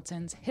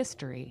Wisconsin's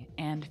history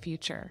and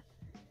future.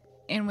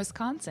 In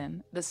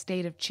Wisconsin, the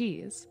state of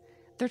cheese,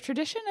 the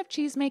tradition of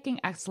cheese-making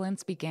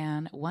excellence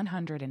began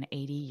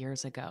 180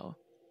 years ago,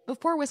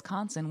 before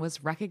Wisconsin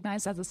was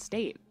recognized as a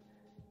state.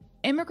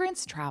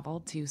 Immigrants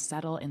traveled to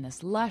settle in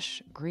this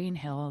lush green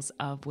hills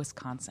of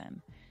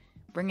Wisconsin,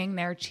 bringing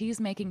their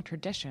cheese-making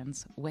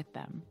traditions with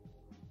them.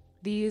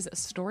 These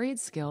storied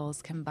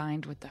skills,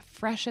 combined with the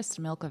freshest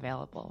milk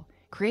available,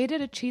 created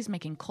a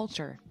cheese-making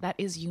culture that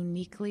is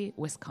uniquely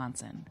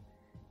Wisconsin.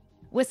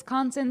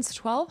 Wisconsin's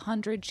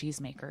 1,200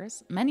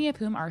 cheesemakers, many of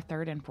whom are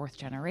third and fourth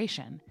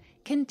generation,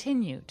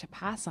 continue to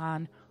pass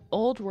on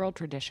old world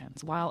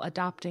traditions while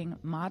adopting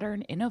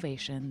modern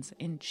innovations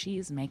in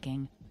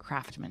cheese-making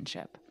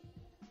craftsmanship.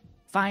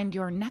 Find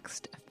your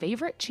next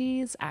favorite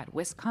cheese at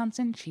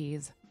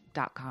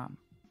wisconsincheese.com.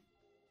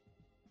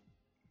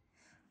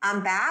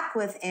 I'm back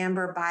with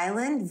Amber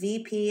Byland,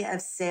 VP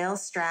of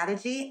Sales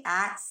Strategy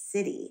at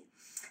Citi.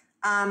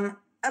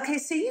 Okay,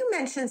 so you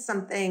mentioned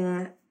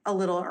something a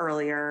little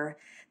earlier.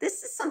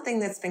 This is something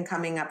that's been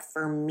coming up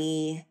for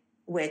me,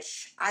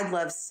 which I'd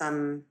love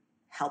some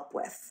help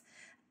with.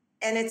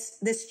 And it's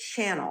this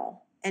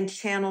channel and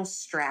channel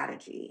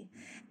strategy.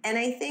 And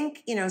I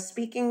think,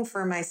 speaking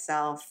for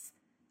myself,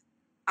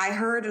 I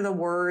heard the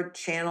word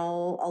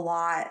channel a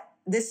lot.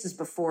 This is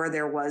before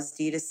there was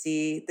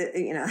D2C,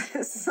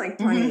 this is like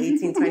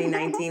 2018,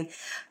 2019.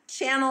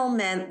 Channel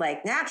meant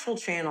like natural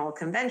channel,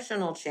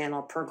 conventional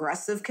channel,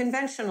 progressive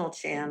conventional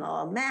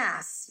channel,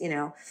 mass,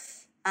 and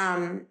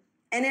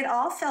it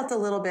all felt a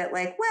little bit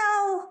like,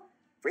 well,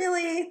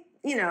 really,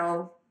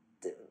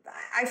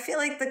 I feel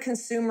like the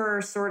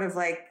consumer sort of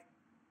like,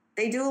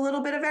 they do a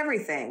little bit of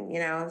everything,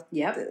 Yep.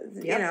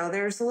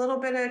 There's a little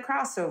bit of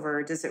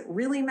crossover. Does it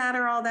really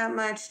matter all that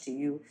much?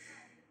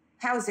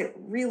 How is it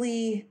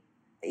really,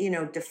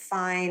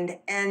 defined?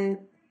 And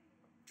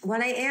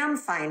what I am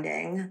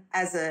finding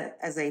as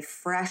a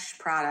fresh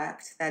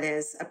product that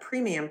is a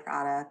premium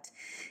product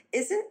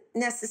isn't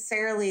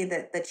necessarily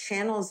that the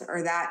channels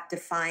are that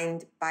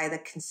defined by the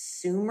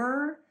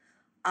consumer,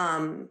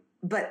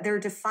 but they're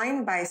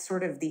defined by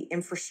sort of the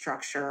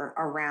infrastructure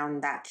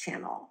around that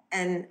channel.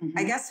 And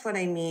I guess what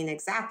I mean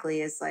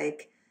exactly is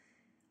like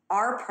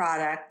our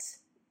product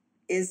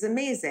is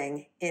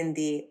amazing in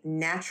the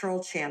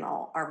natural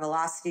channel. Our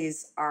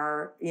velocities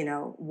are,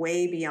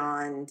 way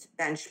beyond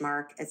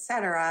benchmark, et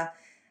cetera.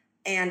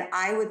 And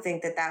I would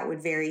think that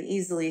would very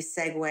easily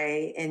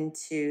segue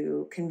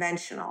into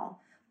conventional.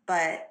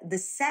 But the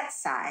set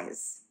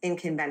size in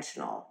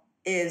conventional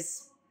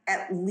is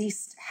at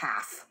least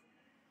half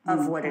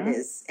of what it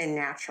is in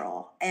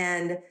natural.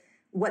 And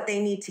what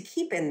they need to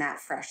keep in that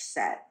fresh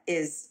set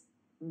is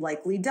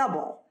likely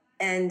double.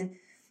 And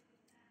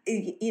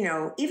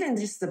even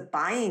just the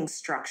buying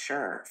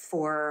structure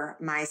for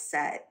my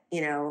set,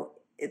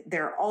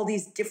 there are all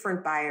these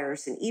different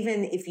buyers. And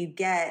even if you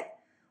get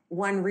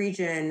one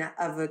region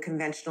of a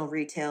conventional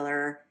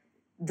retailer,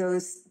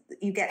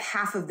 you get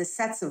half of the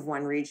sets of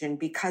one region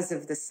because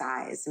of the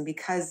size and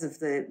because of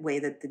the way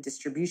that the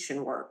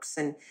distribution works.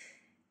 And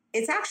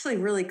it's actually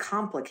really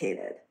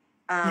complicated.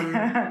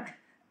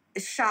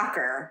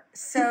 Shocker.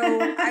 So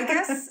I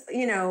guess,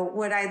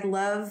 what I'd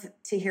love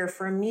to hear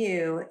from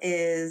you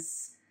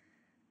is,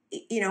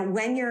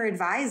 when you're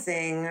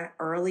advising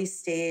early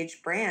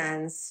stage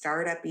brands,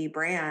 startup-y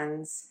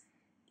brands,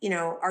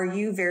 are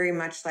you very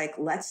much like,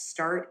 let's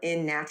start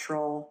in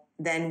natural,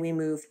 then we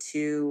move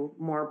to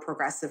more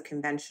progressive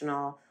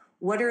conventional?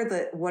 What are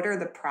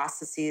the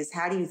processes?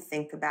 How do you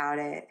think about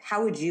it?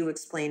 How would you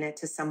explain it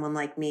to someone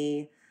like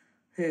me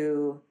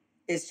who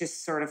is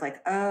just sort of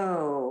like,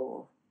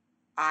 oh,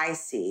 I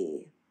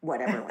see what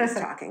everyone's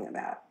talking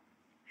about?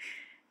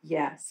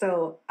 Yeah.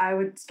 So I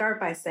would start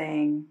by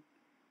saying,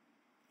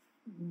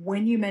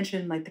 when you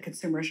mention like the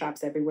consumer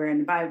shops everywhere,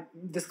 and by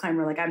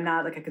disclaimer, like I'm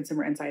not like a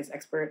consumer insights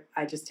expert.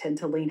 I just tend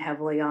to lean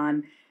heavily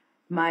on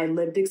my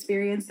lived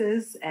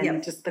experiences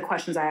and just the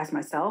questions I ask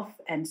myself.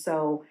 And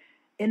so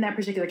in that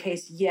particular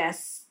case,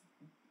 yes,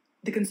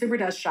 the consumer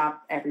does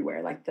shop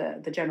everywhere. Like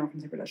the general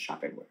consumer does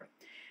shop everywhere.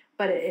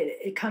 But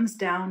it comes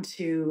down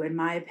to, in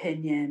my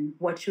opinion,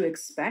 what you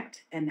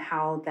expect and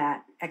how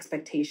that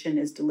expectation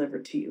is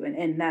delivered to you.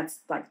 And that's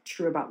like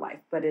true about life.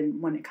 But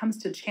when it comes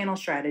to channel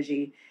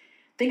strategy,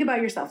 think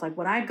about yourself. Like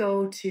when I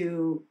go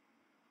to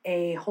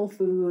a Whole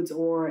Foods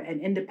or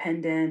an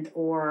independent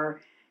or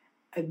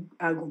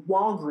a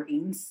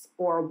Walgreens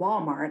or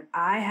Walmart,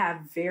 I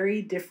have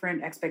very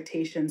different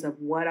expectations of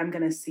what I'm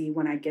going to see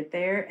when I get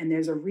there. And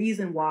there's a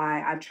reason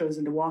why I've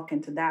chosen to walk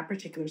into that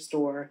particular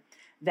store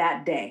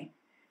that day,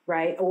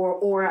 right?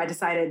 Or I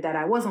decided that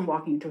I wasn't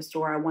walking into a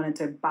store, I wanted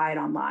to buy it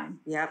online.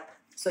 Yep.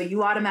 So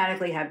you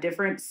automatically have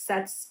different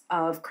sets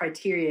of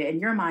criteria in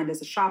your mind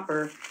as a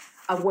shopper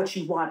of what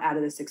you want out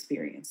of this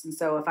experience. And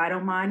so if I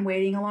don't mind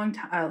waiting a long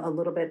time, a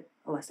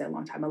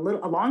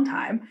long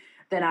time,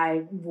 then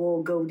I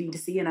will go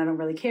D2C and I don't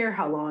really care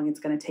how long it's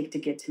going to take to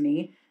get to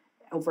me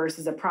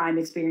versus a Prime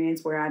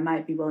experience where I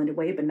might be willing to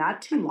wait, but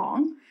not too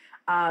long,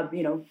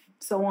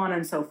 so on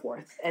and so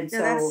forth. And so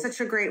that's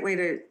such a great way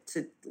to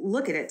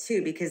look at it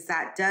too, because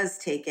that does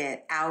take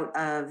it out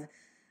of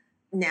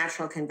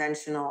natural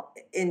conventional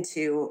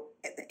into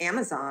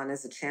Amazon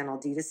as a channel,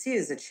 D2C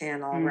as a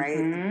channel, right?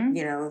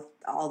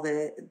 All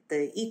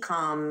the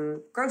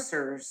e-com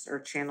grocers or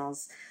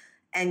channels.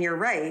 And you're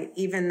right,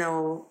 even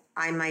though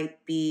I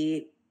might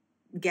be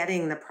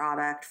getting the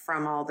product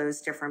from all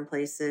those different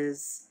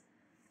places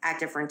at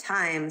different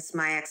times,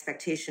 my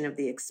expectation of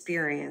the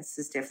experience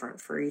is different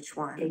for each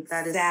one.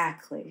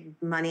 Exactly.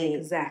 That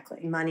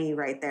is money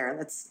right there.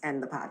 Let's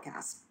end the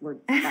podcast.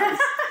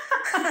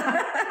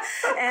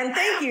 And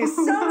thank you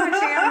so much,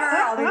 Amber.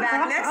 I'll be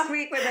back next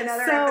week with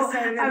another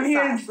episode of I'm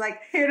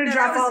here to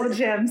drop all the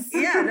gems.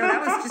 Yeah, no,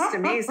 that was just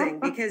amazing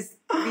because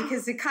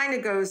it kind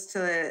of goes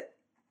to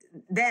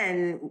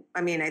then,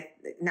 I mean,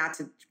 not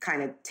to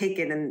kind of take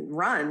it and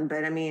run,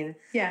 but I mean,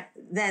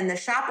 then the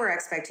shopper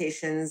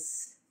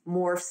expectations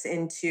morphs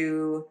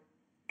into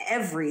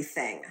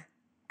everything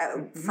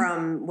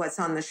from what's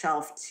on the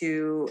shelf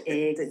to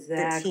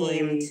the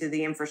team, to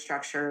the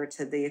infrastructure,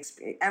 to the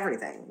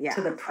everything. Yeah.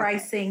 To the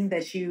pricing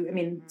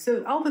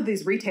so all of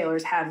these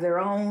retailers have their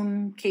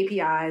own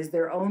KPIs,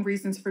 their own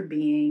reasons for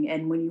being.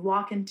 And when you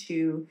walk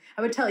into,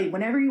 I would tell you,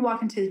 whenever you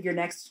walk into your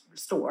next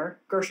store,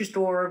 grocery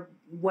store,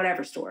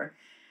 whatever store,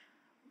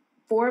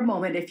 for a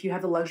moment, if you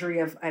have the luxury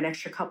of an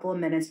extra couple of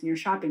minutes in your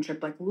shopping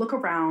trip, like look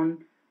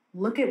around,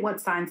 look at what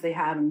signs they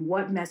have and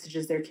what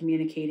messages they're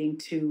communicating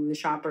to the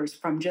shoppers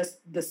from just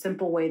the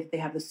simple way that they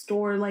have the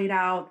store laid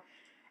out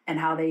and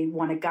how they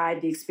want to guide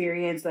the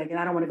experience. Like, and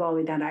I don't want to go all the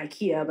way down to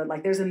IKEA, but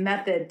like there's a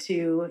method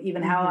to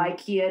even how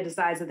IKEA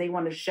decides that they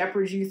want to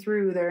shepherd you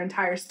through their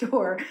entire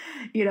store.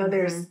 You know,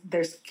 there's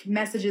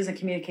messages and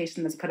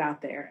communication that's put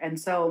out there. And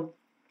so,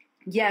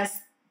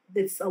 yes,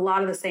 it's a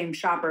lot of the same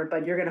shopper,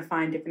 but you're going to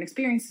find different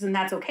experiences, and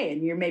that's okay.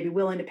 And you're maybe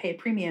willing to pay a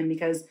premium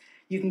because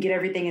you can get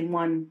everything in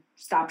one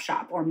stop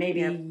shop, or maybe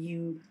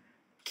you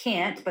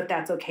can't, but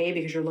that's okay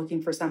because you're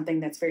looking for something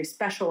that's very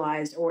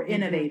specialized or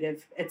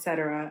innovative, et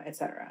cetera, et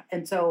cetera.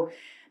 And so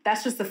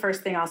that's just the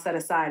first thing I'll set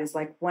aside is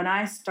like when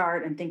I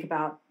start and think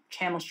about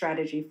channel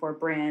strategy for a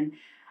brand,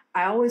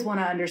 I always want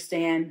to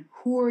understand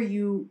who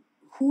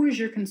is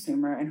your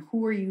consumer and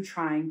who are you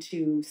trying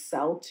to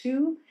sell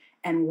to?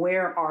 And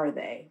where are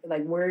they?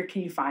 Like, where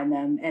can you find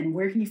them? And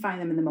where can you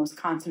find them in the most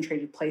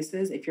concentrated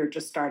places if you're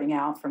just starting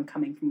out from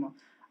coming from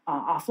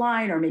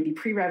offline or maybe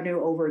pre-revenue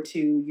over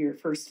to your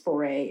first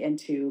foray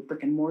into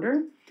brick and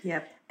mortar?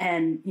 Yep.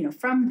 And, you know,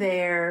 from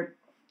there,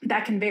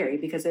 that can vary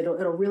because it'll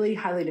really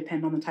highly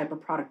depend on the type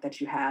of product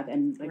that you have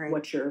and like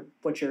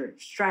what your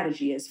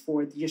strategy is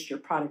for just your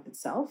product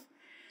itself.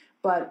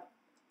 But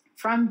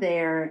from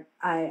there,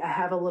 I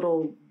have a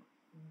little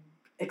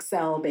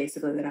Excel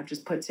basically that I've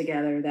just put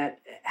together that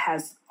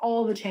has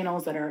all the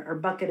channels that are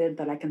bucketed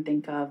that I can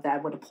think of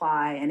that would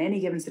apply in any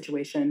given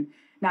situation.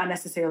 Not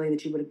necessarily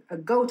that you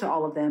would go to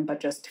all of them,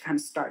 but just to kind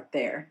of start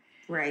there.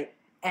 Right.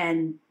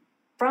 And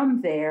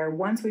from there,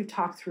 once we've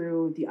talked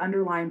through the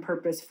underlying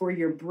purpose for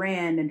your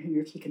brand and who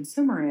your key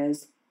consumer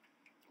is,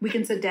 we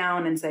can sit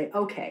down and say,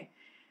 okay,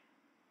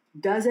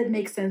 does it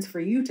make sense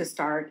for you to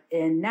start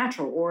in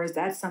natural? Or is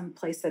that some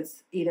place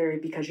that's either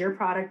because your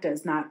product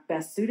is not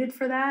best suited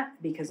for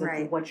that because of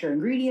what your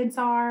ingredients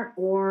are,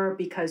 or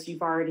because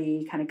you've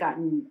already kind of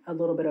gotten a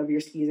little bit over your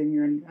skis and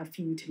you're in a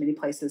few too many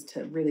places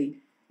to really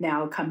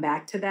now come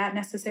back to that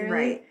necessarily.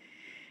 Right.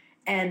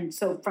 And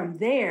so from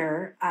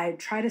there, I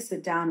try to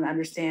sit down and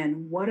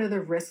understand what are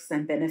the risks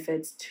and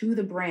benefits to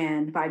the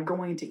brand by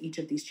going to each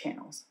of these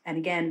channels. And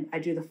again, I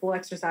do the full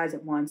exercise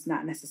at once,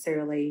 not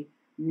necessarily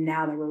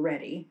now that we're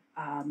ready.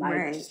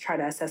 I just try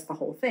to assess the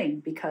whole thing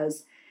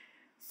because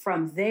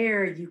from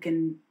there, you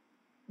can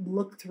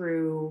look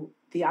through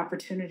the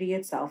opportunity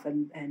itself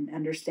and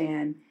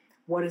understand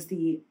what is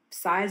the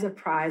size of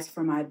prize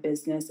for my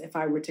business if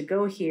I were to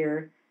go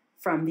here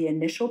from the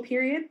initial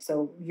period.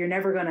 So you're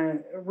never going to,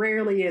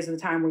 rarely is the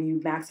time where you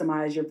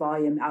maximize your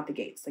volume out the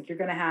gates. Like you're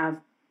going to have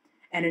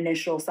an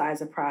initial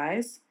size of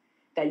prize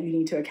that you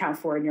need to account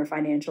for in your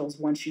financials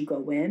once you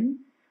go in.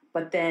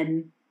 But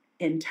then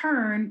in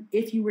turn,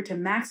 if you were to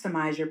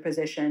maximize your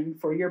position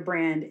for your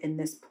brand in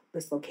this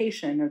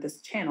location or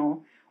this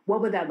channel,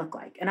 what would that look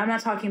like? And I'm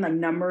not talking like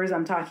numbers.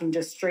 I'm talking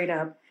just straight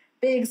up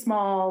big,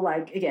 small,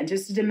 like, again,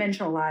 just to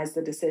dimensionalize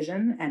the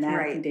decision and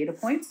add the data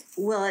points.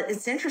 Well,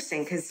 it's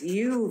interesting because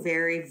you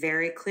very,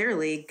 very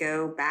clearly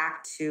go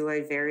back to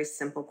a very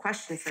simple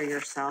question for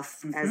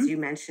yourself, as you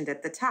mentioned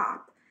at the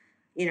top.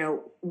 You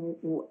know,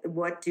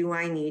 what do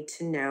I need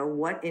to know?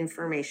 What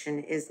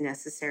information is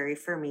necessary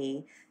for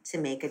me to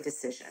make a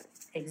decision?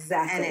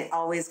 Exactly. And it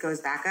always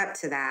goes back up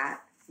to that,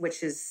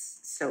 which is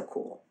so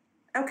cool.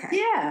 Okay.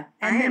 Yeah.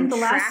 And I am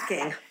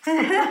tracking.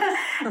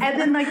 And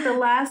then like the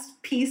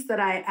last piece that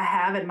I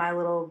have in my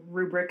little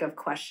rubric of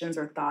questions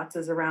or thoughts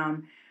is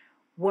around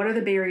what are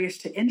the barriers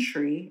to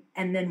entry?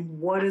 And then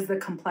what is the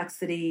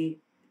complexity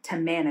to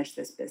manage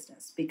this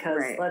business?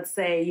 Because let's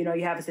say, you know,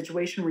 you have a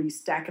situation where you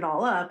stack it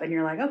all up and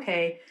you're like,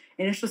 okay,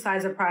 initial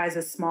size of prize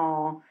is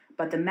small,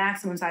 but the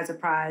maximum size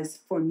of prize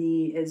for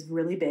me is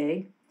really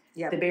big.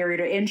 Yep. The barrier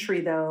to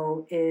entry,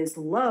 though, is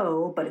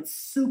low, but it's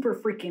super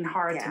freaking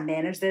hard to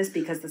manage this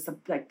because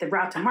the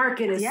route to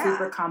market is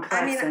super complex.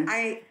 I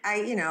mean,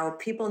 I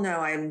people know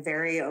I'm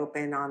very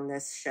open on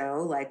this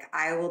show. Like,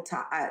 I will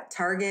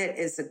Target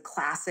is a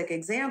classic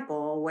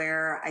example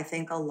where I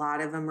think a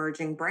lot of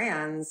emerging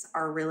brands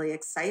are really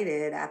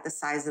excited at the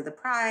size of the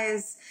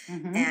prize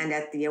and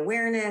at the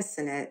awareness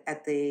and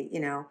at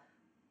the,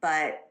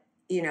 but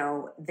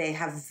they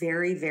have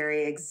very,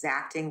 very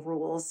exacting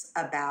rules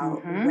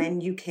about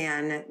when you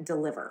can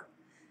deliver.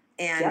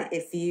 And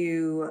if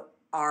you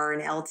are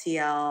an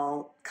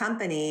LTL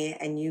company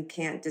and you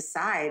can't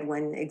decide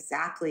when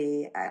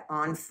exactly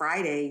on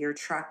Friday your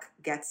truck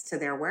gets to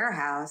their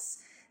warehouse,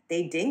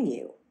 they ding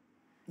you.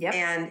 Yep.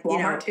 And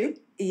Walmart too.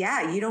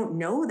 Yeah, you don't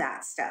know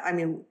that stuff. I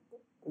mean,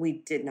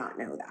 we did not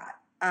know that.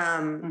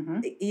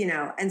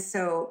 And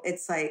so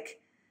it's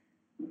like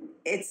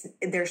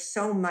there's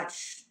so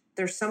much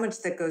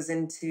that goes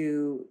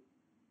into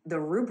the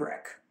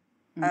rubric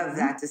of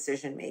that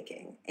decision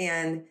making.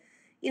 And,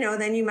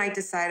 then you might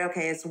decide,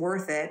 okay, it's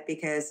worth it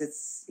because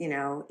it's,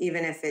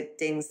 even if it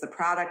dings the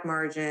product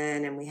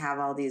margin and we have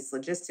all these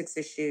logistics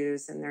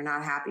issues and they're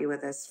not happy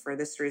with us for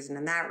this reason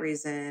and that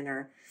reason,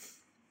 or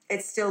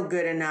it's still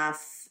good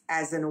enough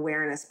as an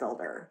awareness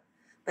builder.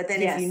 But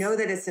then if you know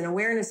that it's an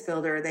awareness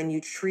builder, then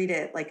you treat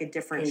it like a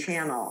different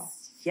channel.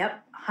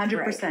 Yep,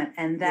 100%. Right.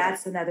 And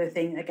that's another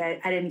thing. Like I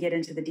didn't get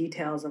into the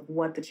details of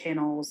what the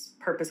channel's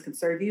purpose could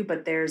serve you,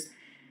 but there's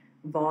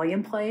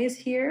volume plays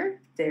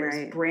here.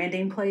 There's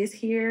branding plays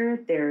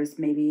here. There's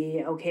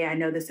maybe, okay, I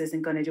know this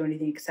isn't going to do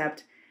anything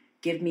except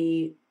give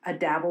me a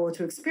dabble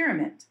to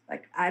experiment.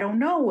 Like, I don't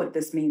know what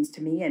this means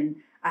to me. And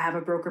I have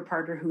a broker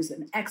partner who's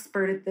an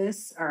expert at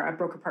this, or a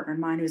broker partner of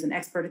mine who's an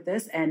expert at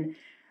this. And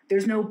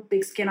there's no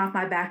big skin off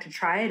my back to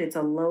try it. It's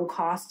a low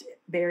cost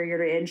barrier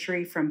to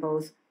entry from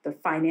both the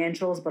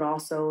financials, but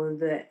also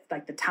the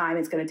time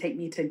it's going to take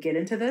me to get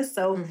into this.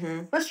 So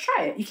let's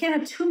try it. You can't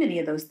have too many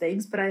of those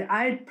things, but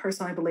I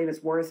personally believe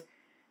it's worth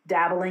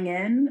dabbling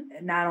in,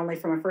 not only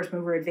from a first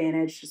mover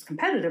advantage, just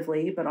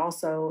competitively, but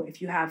also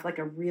if you have like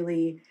a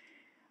really,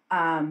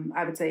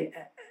 I would say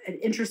an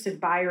interested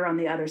buyer on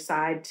the other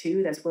side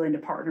too, that's willing to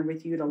partner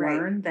with you to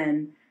learn,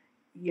 then,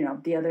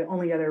 the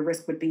only other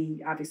risk would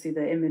be obviously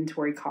the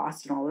inventory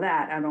cost and all of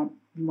that. I don't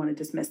want to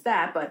dismiss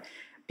that, but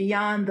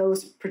beyond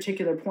those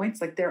particular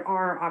points, like there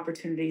are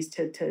opportunities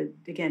to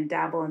again,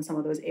 dabble in some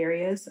of those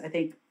areas. I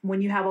think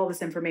when you have all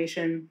this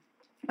information,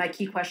 my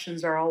key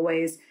questions are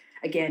always,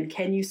 again,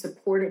 can you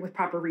support it with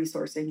proper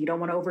resourcing? You don't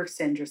want to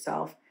overextend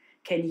yourself.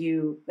 Can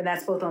you, and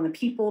that's both on the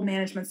people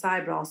management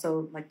side, but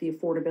also like the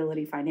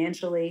affordability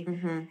financially.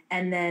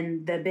 And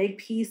then the big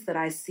piece that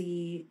I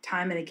see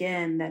time and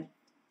again that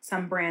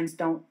some brands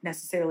don't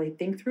necessarily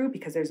think through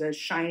because there's a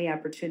shiny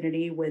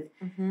opportunity with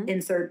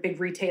insert big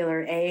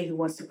retailer A who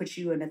wants to put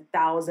you in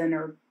 1,000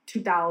 or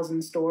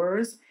 2,000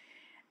 stores.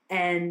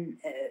 And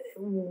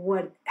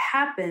what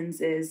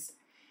happens is,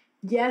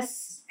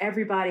 yes,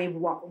 everybody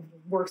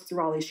works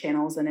through all these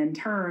channels. And in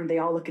turn, they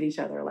all look at each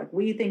other. Like,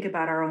 we think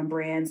about our own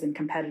brands and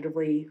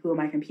competitively, who am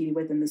I competing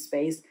with in this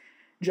space?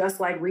 Just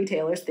like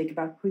retailers think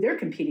about who they're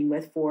competing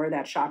with for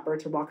that shopper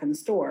to walk in the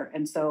store.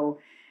 And so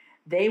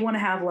they want to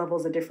have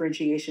levels of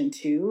differentiation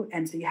too.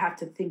 And so you have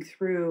to think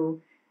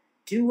through,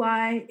 do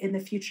I in the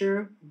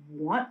future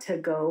want to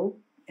go,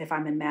 if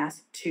I'm in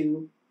mass,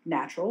 to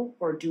natural?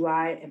 Or do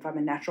I, if I'm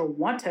in natural,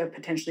 want to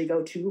potentially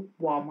go to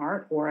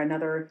Walmart or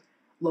another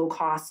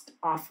low-cost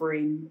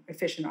offering,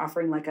 efficient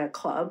offering like a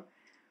club?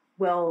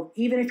 Well,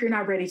 even if you're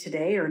not ready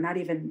today or not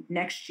even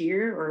next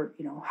year or,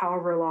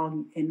 however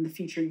long in the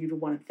future you'd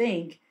want to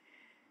think,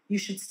 you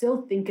should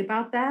still think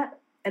about that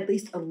at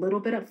least a little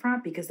bit up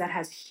front, because that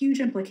has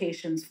huge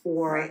implications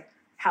for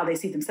how they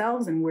see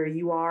themselves and where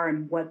you are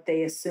and what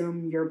they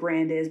assume your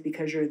brand is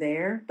because you're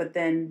there. But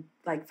then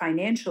like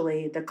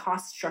financially, the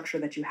cost structure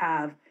that you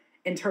have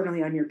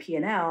internally on your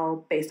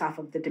P&L based off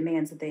of the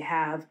demands that they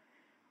have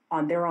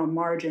on their own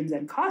margins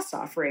and cost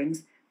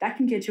offerings, that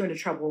can get you into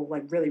trouble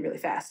like really, really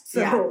fast.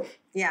 So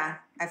yeah,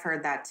 I've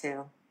heard that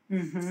too.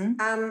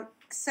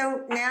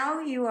 So now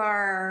you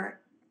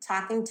are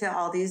talking to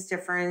all these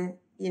different,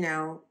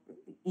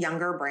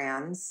 younger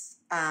brands.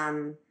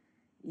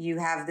 You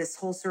have this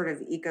whole sort of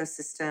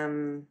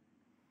ecosystem,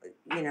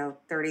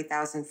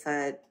 30,000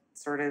 foot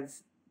sort of,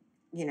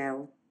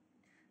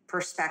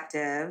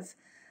 perspective.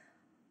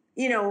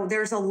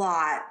 There's a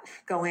lot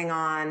going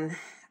on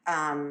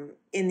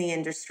in the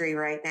industry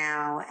right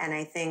now. And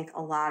I think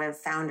a lot of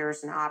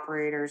founders and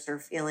operators are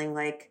feeling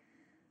like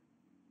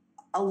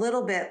a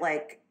little bit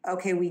like,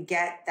 okay, we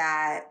get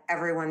that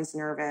everyone's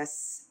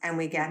nervous and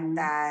we get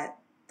that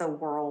the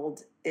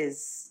world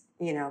is,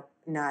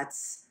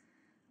 nuts.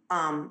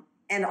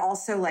 And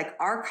also like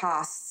our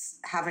costs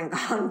haven't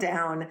gone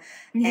down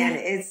and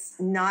it's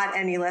not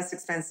any less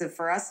expensive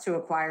for us to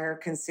acquire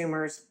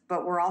consumers,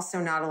 but we're also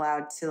not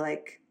allowed to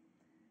like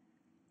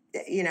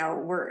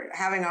we're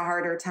having a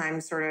harder time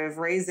sort of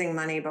raising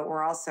money, but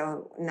we're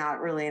also not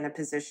really in a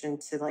position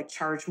to like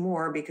charge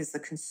more because the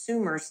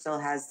consumer still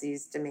has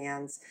these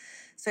demands.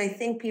 So I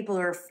think people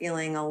are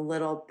feeling a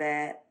little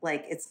bit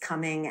like it's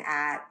coming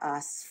at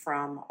us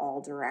from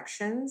all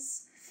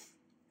directions.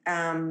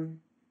 And,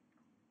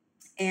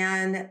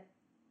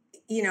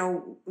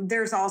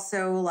 there's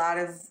also a lot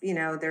of,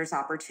 there's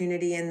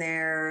opportunity in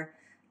there.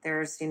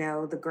 There's,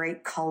 the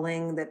great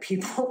culling that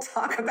people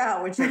talk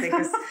about, which I think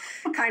is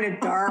kind of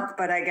dark,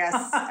 but I guess,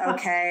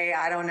 okay,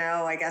 I don't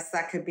know. I guess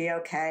that could be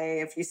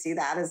okay if you see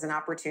that as an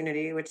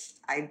opportunity, which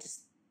I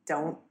just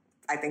don't.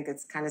 I think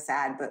it's kind of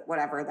sad, but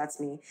whatever, that's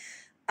me.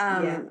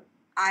 I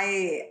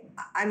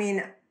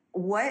mean,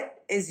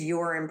 what is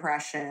your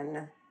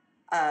impression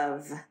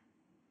of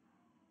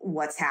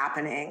what's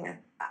happening?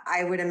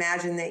 I would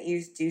imagine that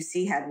you do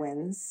see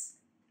headwinds.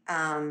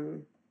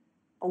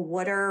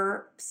 What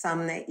are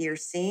some that you're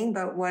seeing?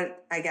 But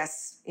what, I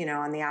guess,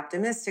 on the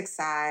optimistic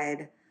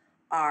side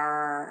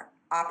are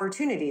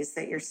opportunities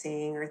that you're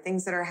seeing or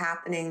things that are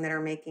happening that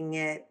are making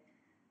it,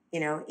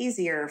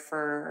 easier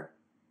for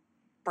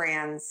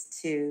brands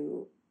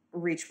to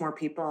reach more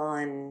people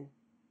and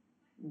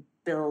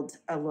build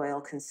a loyal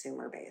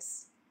consumer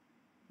base?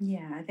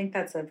 Yeah, I think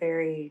that's a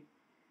very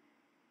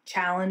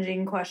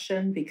challenging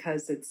question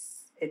because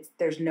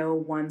there's no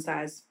one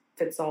size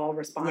fits all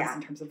response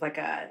in terms of like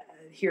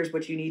here's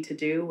what you need to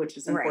do, which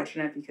is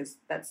unfortunate because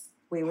that's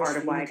part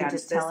of why I got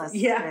into this.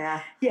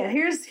 Yeah.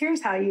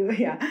 Here's how you.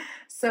 Yeah.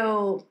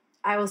 So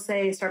I will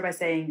start by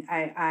saying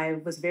I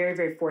was very,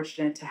 very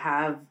fortunate to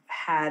have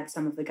had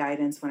some of the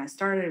guidance when I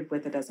started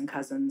with A Dozen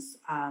Cousins,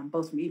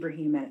 both from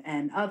Ibrahim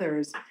and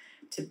others,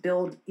 to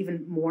build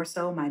even more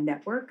so my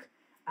network,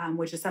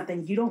 which is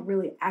something you don't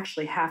really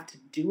actually have to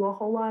do a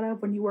whole lot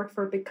of when you work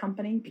for a big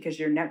company because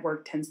your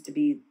network tends to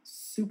be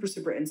super,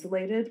 super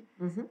insulated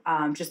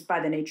just by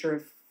the nature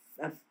of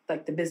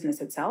like the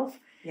business itself.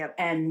 Yep.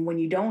 And when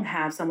you don't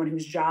have someone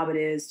whose job it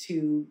is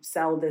to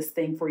sell this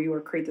thing for you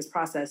or create this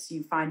process,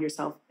 you find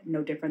yourself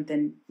no different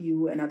than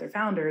you and other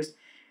founders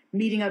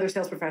meeting other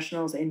sales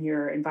professionals in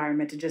your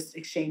environment to just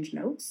exchange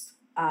notes.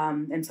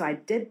 And so I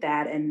did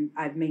that, and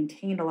I've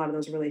maintained a lot of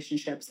those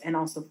relationships and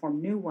also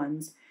formed new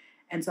ones.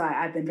 And so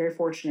I've been very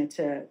fortunate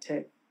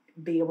to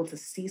be able to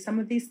see some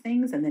of these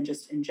things and then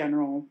just in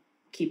general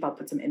keep up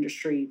with some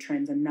industry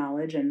trends and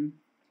knowledge. And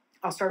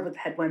I'll start with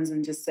headwinds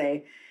and just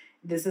say,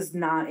 this is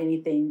not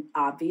anything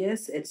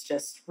obvious. It's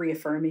just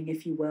reaffirming,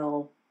 if you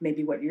will,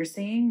 maybe what you're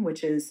seeing,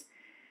 which is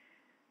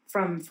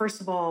from,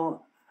 first of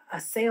all, a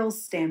sales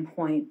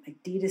standpoint, like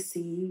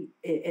D2C,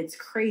 it's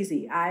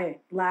crazy.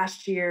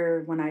 Last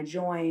year when I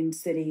joined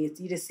Citi,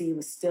 D2C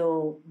was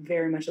still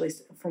very much, at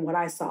least from what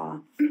I saw,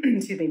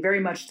 very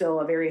much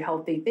still a very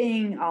healthy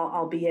thing,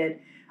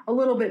 albeit a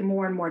little bit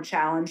more and more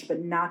challenged,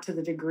 but not to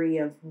the degree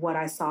of what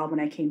I saw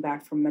when I came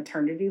back from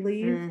maternity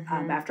leave.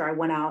 After I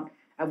went out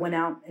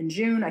in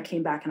June, I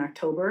came back in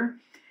October.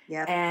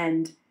 Yep.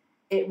 And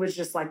it was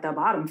just like the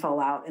bottom fell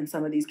out in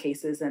some of these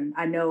cases. And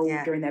I know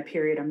during that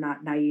period, I'm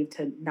not naive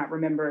to not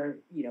remember,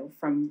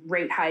 from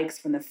rate hikes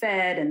from the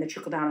Fed and the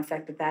trickle-down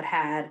effect that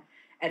had,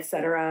 et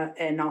cetera,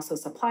 and also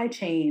supply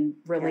chain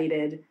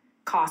related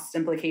cost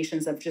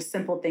implications of just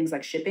simple things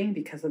like shipping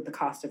because of the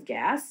cost of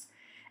gas.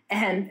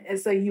 And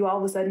so you all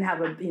of a sudden have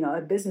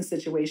a business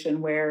situation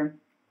where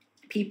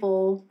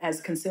people as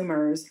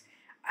consumers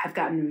have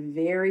gotten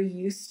very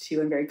used to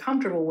and very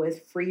comfortable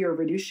with free or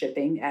reduced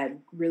shipping at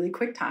really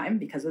quick time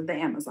because of the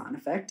Amazon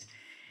effect.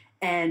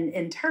 And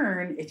in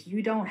turn, if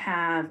you don't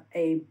have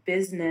a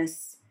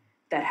business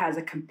that has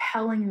a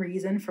compelling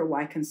reason for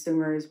why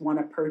consumers want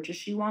to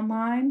purchase you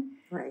online,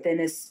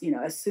 then as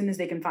soon as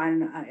they can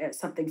find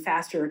something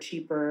faster or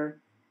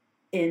cheaper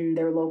in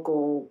their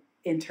local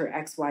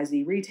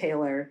XYZ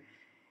retailer,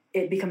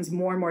 it becomes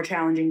more and more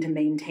challenging to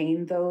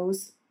maintain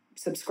those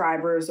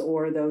subscribers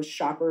or those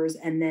shoppers.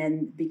 And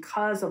then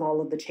because of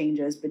all of the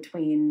changes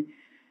between,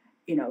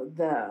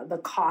 the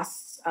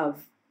costs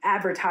of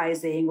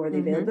advertising or the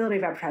availability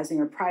of advertising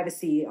or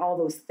privacy, all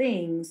those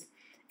things,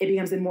 it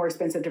becomes more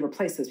expensive to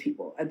replace those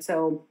people. And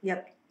so,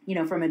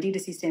 from a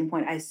D2C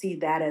standpoint, I see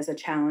that as a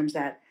challenge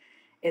that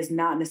is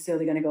not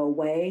necessarily going to go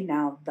away.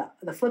 Now,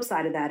 the flip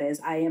side of that is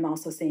I am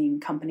also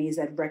seeing companies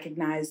that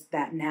recognize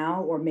that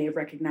now or may have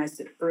recognized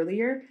it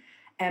earlier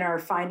and are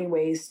finding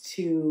ways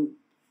to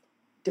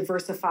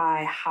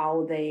diversify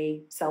how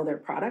they sell their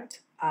product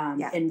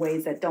in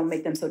ways that don't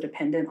make them so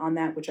dependent on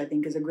that, which I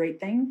think is a great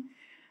thing.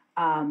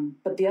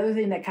 But the other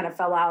thing that kind of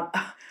fell off,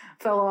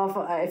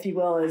 if you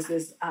will, is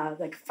this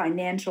like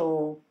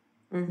financial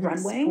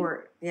runway.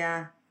 Support.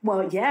 Yeah.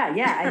 Well, yeah.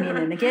 I mean,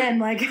 and again,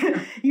 like,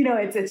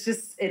 it's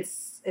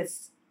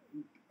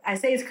I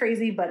say it's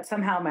crazy, but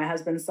somehow my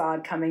husband saw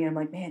it coming and I'm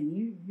like,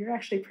 man, you're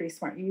actually pretty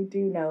smart. You do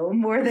know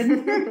more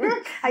than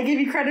I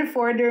give you credit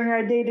for during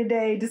our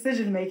day-to-day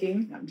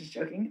decision-making. I'm just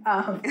joking.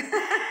 No,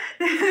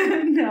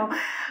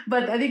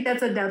 but I think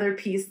that's another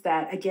piece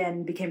that,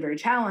 again, became very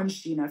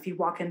challenged. If you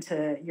walk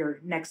into your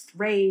next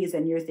raise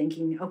and you're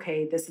thinking,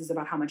 okay, this is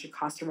about how much it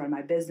costs to run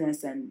my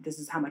business and this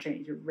is how much I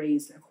need to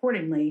raise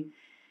accordingly.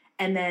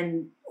 And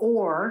then,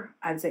 or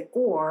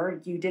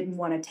you didn't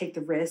want to take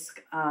the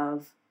risk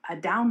of a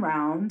down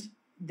round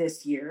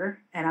this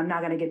year. And I'm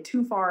not going to get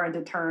too far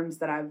into terms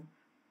that I've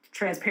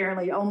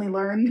transparently only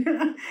learned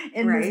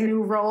in this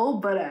new role,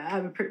 but I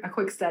have a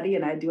quick study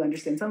and I do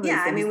understand some of these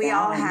things. I mean, we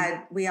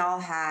all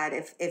had,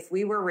 if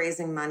we were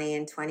raising money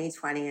in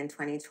 2020 and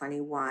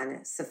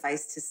 2021,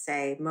 suffice to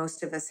say,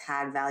 most of us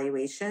had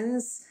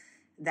valuations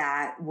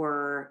that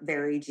were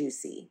very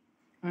juicy.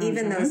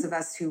 Even those of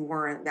us who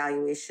weren't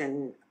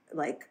valuation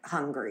like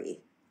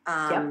hungry.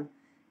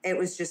 It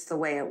was just the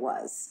way it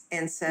was.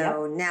 And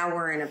so now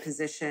we're in a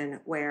position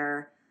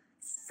where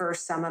for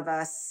some of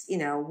us, you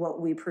know,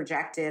 what we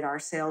projected our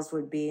sales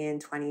would be in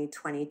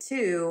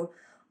 2022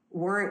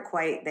 weren't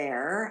quite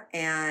there.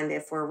 And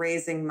if we're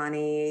raising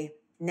money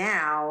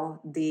now,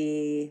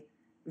 the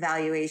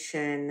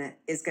valuation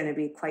is going to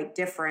be quite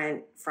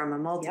different from a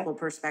multiple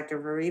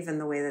perspective, or even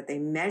the way that they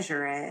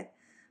measure it,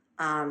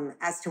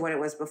 as to what it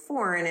was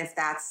before. And if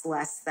that's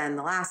less than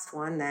the last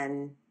one,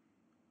 then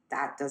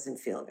that doesn't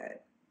feel good.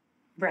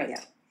 Right.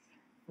 Yeah.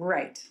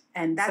 Right.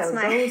 And that's so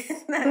my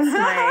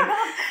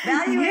my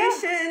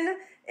valuation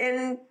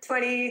in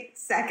 20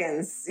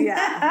 seconds.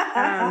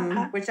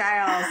 Yeah. Which I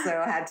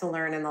also had to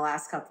learn in the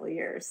last couple of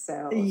years.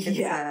 So it's,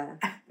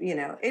 you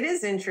know, it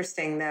is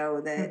interesting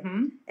though that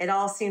it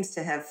all seems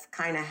to have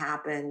kind of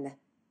happened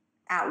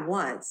at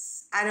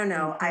once. I don't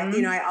know.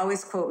 I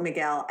always quote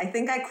Miguel. I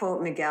think I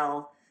quote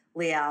Miguel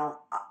Leal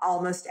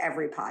almost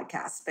every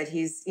podcast, but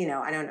he's, you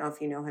know, I don't know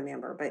if you know him,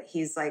 Amber, but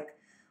he's like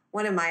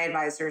one of my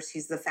advisors.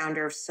 He's the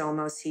founder of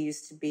Somos. He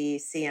used to be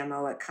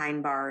CMO at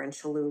Kind Bar in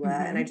Cholula.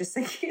 And I just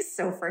think he's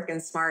so freaking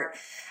smart.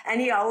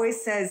 And he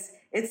always says,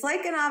 it's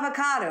like an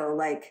avocado.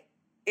 Like,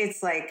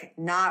 it's like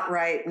not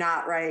ripe,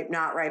 not ripe,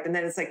 not ripe. And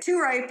then it's like too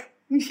ripe.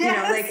 Yes. You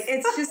know, like,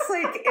 it's just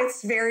like,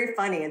 it's very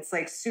funny. It's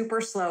like super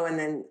slow and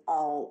then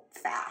all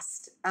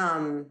fast.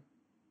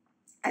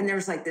 And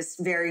there's like this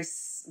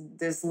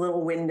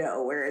little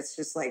window where it's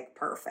just like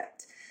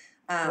perfect.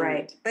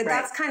 But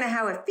that's kind of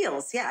how it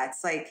feels. Yeah.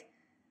 It's like,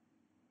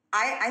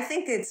 I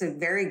think it's a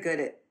very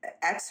good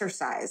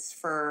exercise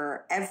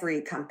for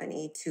every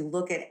company to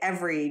look at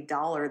every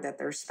dollar that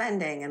they're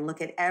spending and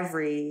look at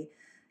every,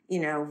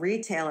 you know,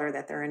 retailer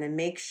that they're in and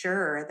make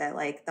sure that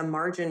like the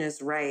margin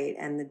is right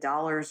and the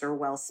dollars are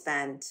well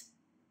spent.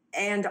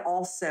 And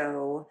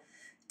also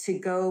to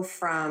go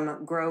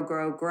from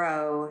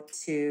grow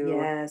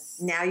to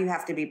now you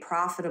have to be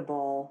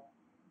profitable,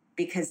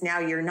 because now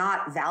you're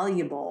not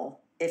valuable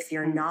if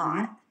you're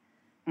not.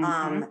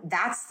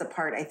 That's the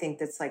part I think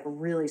that's like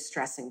really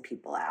stressing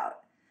people out,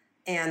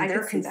 and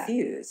they're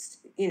confused,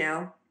 you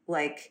know,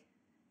 like,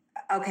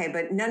 okay,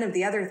 but none of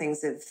the other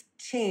things have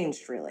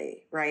changed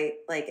really. Right.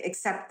 Like,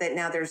 except that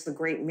now there's the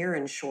great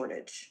Mirren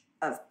shortage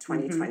of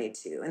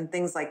 2022 and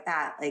things like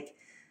that. Like,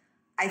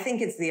 I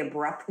think it's the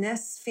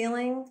abruptness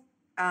feeling,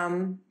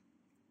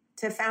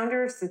 to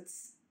founders.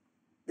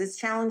 That's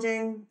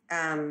challenging.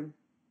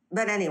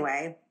 But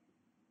anyway,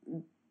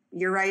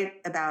 you're right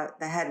about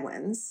the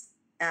headwinds.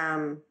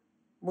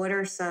 What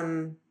are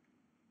some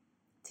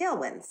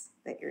tailwinds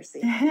that you're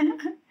seeing?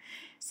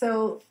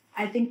 So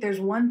I think there's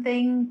one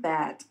thing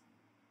that,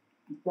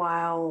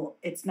 while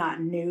it's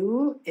not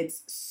new,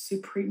 it's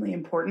supremely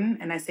important.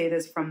 And I say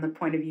this from the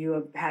point of view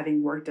of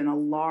having worked in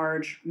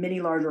many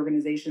large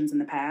organizations in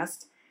the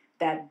past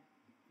that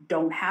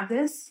don't have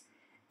this.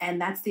 And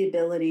that's the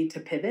ability to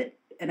pivot.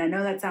 And I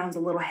know that sounds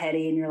a little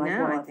heady and you're like,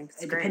 well,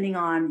 depending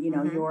on, you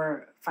know,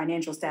 your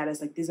financial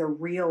status, like these are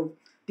real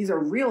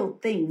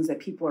things that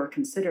people are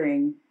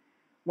considering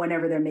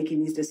whenever they're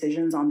making these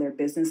decisions on their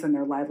business and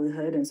their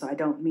livelihood. And so I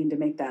don't mean to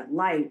make that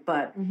light,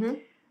 but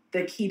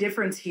the key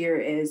difference here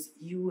is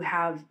you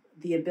have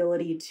the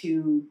ability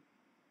to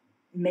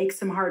make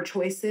some hard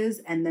choices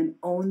and then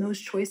own those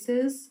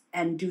choices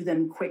and do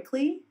them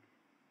quickly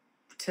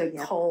to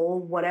cull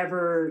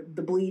whatever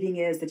the bleeding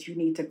is that you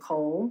need to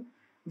cull,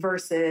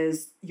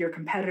 versus your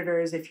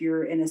competitors. If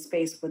you're in a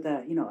space with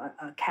a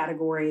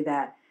category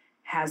that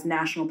has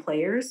national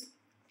players,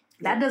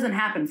 that doesn't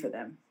happen for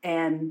them.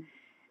 And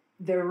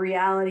the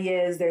reality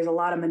is there's a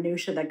lot of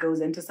minutia that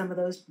goes into some of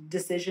those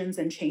decisions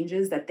and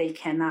changes that they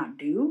cannot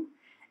do.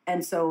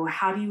 And so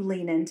how do you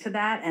lean into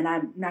that? And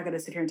I'm not going to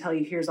sit here and tell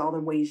you, here's all the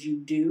ways you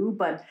do,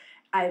 but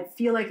I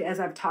feel like as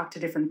I've talked to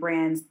different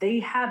brands, they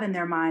have in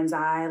their mind's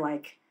eye,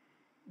 like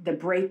the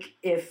break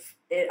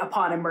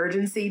upon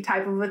emergency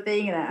type of a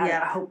thing. And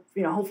I hope,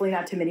 hopefully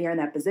not too many are in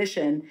that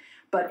position.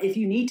 But if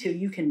you need to,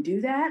 you can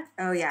do that.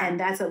 Oh, yeah. And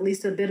that's at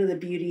least a bit of the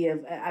beauty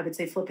of, I would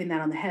say, flipping that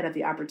on the head, of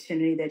the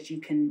opportunity that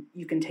you can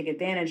take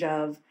advantage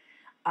of.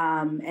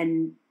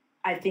 And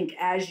I think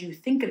as you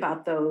think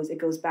about those, it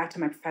goes back to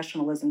my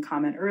professionalism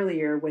comment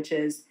earlier, which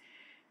is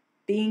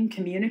being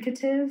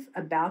communicative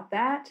about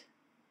that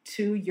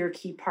to your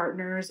key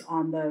partners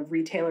on the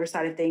retailer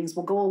side of things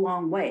will go a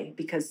long way,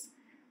 because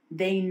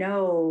they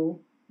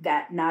know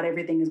that not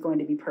everything is going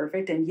to be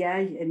perfect. And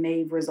it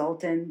may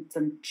result in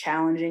some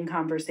challenging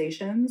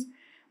conversations,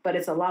 but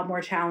it's a lot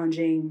more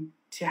challenging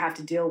to have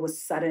to deal with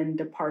sudden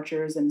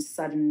departures and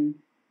sudden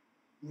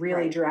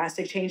really Right.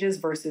 drastic changes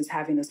versus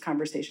having those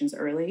conversations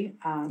earlier,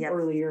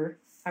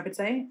 I would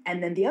say.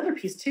 And then the other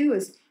piece too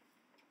is,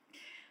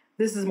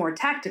 this is more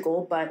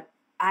tactical, but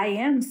I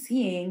am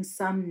seeing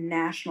some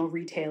national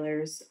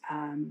retailers,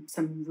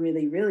 some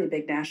really, really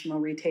big national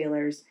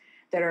retailers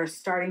that are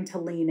starting to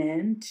lean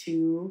in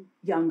to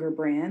younger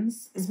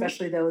brands,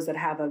 especially those that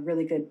have a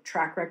really good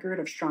track record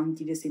of strong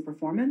D2C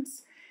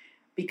performance,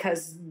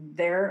 because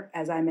they're,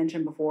 as I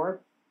mentioned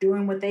before,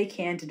 doing what they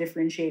can to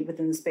differentiate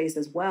within the space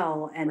as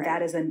well. And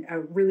that is a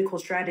really cool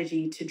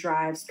strategy to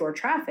drive store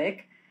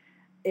traffic,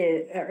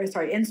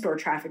 in-store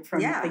traffic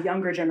from a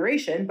younger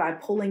generation by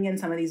pulling in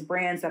some of these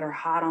brands that are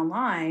hot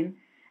online.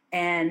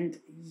 And,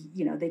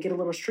 you know, they get a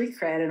little street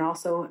cred and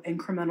also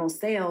incremental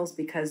sales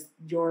because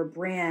your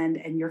brand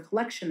and your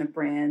collection of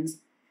brands,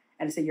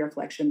 and I say your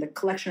collection, the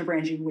collection of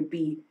brands you would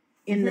be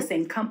in the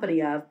same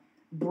company of,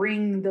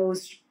 bring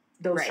those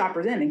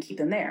shoppers in and keep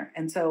them there.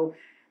 And so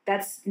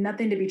that's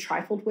nothing to be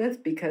trifled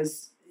with,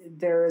 because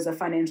there is a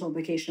financial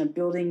implication of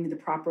building the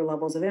proper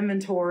levels of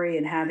inventory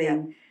and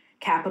having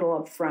capital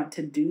up front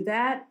to do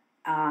that.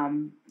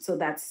 So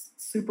that's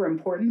super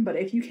important. But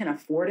if you can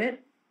afford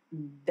it,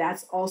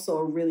 that's also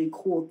a really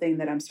cool thing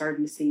that I'm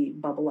starting to see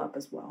bubble up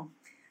as well.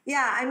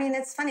 Yeah, I mean,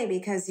 it's funny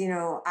because, you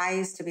know, I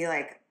used to be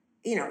like,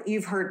 you know,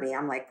 you've heard me.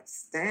 I'm like,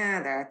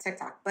 they're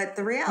TikTok. But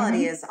the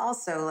reality is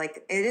also,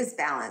 like, it is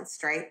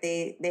balanced, right?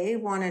 They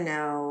want to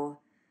know.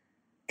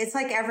 It's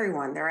like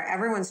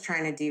everyone's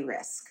trying to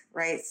de-risk,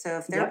 right? So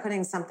if they're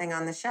putting something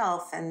on the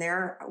shelf and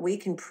we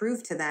can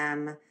prove to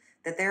them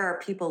that there are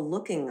people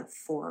looking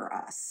for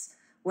us,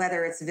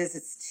 whether it's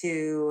visits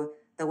to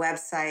the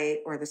website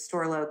or the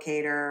store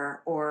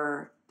locator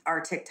or our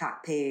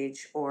TikTok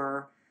page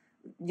or,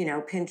 you know,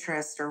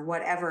 Pinterest or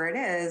whatever it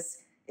is,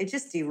 it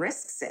just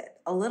de-risks it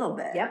a little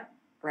bit. Yep.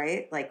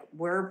 Right? Like,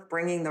 we're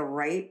bringing the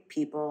right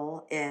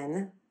people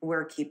in.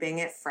 We're keeping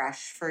it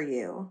fresh for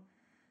you.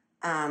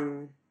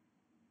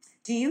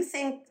 Do you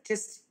think,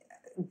 just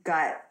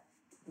gut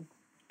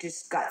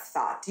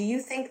thought, do you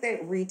think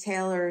that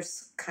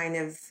retailers kind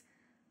of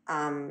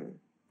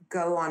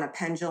go on a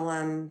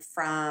pendulum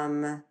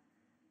from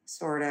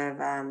sort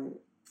of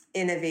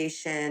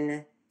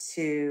innovation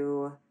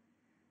to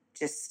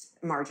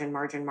just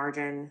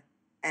margin,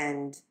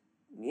 and,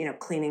 you know,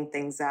 cleaning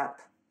things up?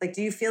 Like,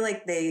 do you feel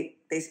like they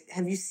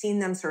have you seen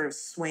them sort of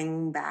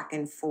swing back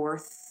and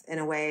forth in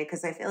a way?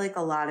 Because I feel like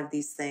a lot of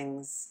these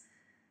things,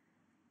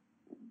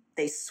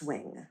 they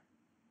swing,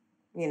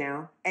 you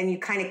know, and you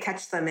kind of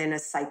catch them in a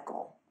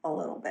cycle a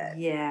little bit.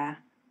 Yeah.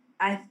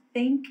 I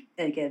think,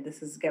 again,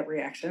 this is gut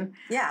reaction.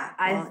 Yeah.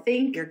 I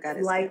think, your gut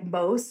is like good.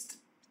 most,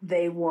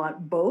 they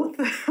want both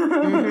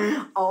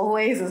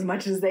always, as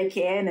much as they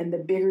can. And the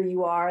bigger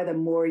you are, the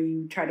more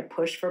you try to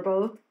push for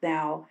both.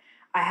 Now,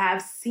 I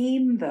have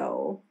seen,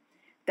 though,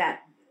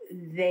 that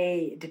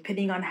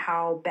depending on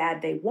how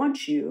bad they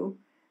want you,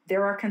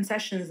 there are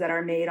concessions that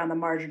are made on the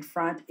margin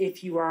front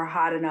if you are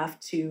hot enough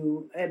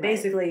to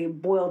basically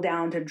boil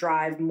down to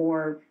drive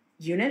more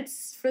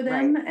units for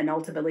them and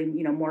ultimately,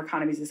 you know, more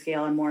economies of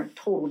scale and more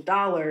total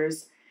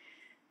dollars.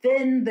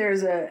 Then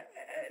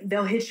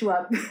they'll hit you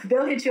up.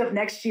 They'll hit you up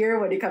next year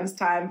when it comes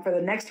time for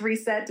the next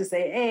reset to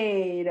say,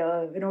 hey, you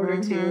know, in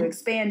order to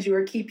expand you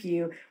or keep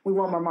you, we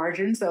want more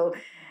margin. So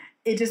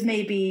it just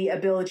may be a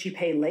bill that you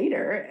pay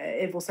later.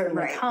 It will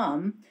certainly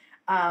come.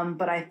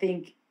 But I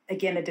think,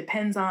 again, it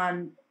depends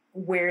on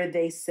where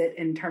they sit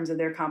in terms of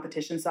their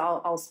competition. So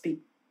I'll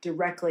speak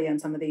directly on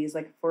some of these.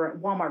 Like for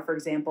Walmart, for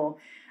example,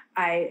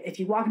 if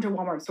you walk into a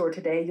Walmart store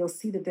today, you'll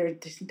see that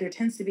there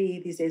tends to be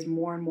these days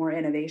more and more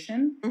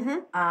innovation.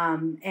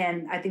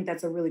 And I think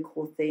that's a really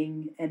cool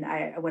thing. And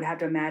I would have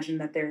to imagine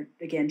that they're,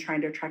 again,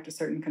 trying to attract a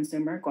certain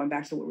consumer, going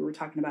back to what we were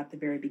talking about at the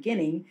very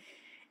beginning.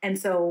 And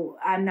so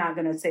I'm not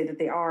going to say that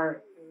they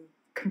are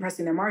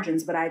compressing their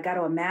margins, but I got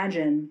to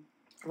imagine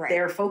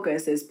their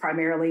focus is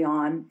primarily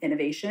on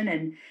innovation.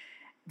 And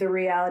the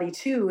reality,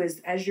 too,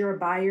 is as you're a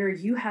buyer,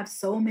 you have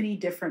so many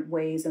different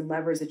ways and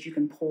levers that you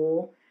can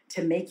pull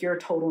to make your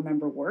total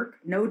number work.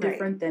 No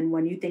different than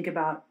when you think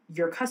about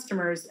your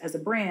customers as a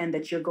brand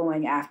that you're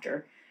going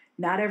after.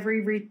 Not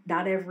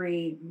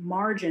every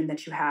margin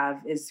that you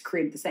have is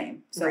created the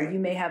same. So you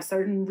may have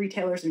certain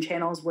retailers and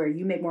channels where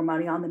you make more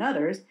money on than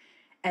others.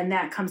 And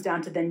that comes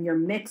down to then your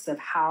mix of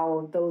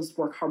how those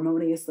work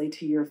harmoniously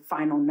to your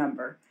final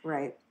number.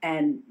 Right.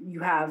 And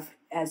you have,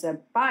 as a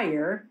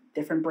buyer,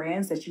 different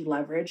brands that you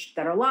leverage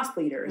that are loss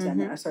leaders,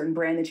 and a certain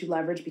brand that you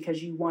leverage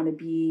because you want to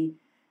be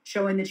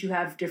showing that you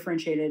have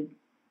differentiated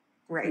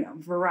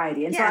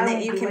variety. And so and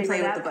that you can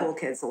play with the cool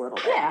kids a little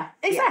bit. Yeah,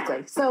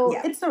 exactly. So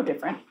it's no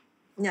different.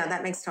 No,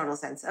 that makes total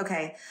sense.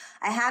 Okay.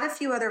 I had a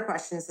few other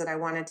questions that I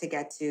wanted to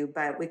get to,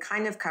 but we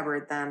kind of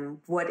covered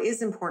them. What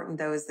is important,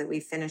 though, is that we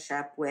finish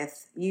up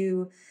with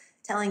you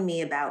telling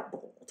me about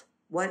Bold.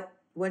 What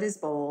is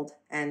Bold?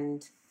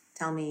 And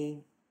tell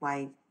me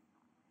why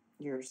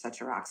you're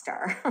such a rock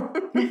star.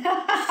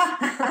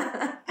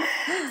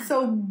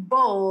 So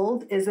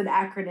BOLD is an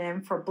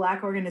acronym for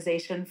Black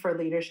Organization for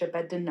Leadership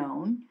at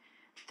Danone.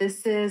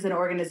 This is an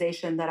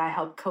organization that I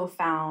helped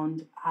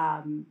co-found.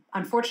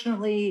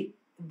 Unfortunately,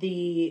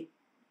 the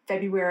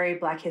February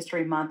Black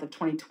History Month of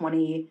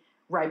 2020,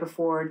 right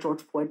before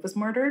George Floyd was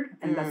murdered.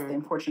 And that's the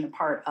unfortunate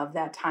part of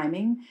that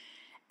timing.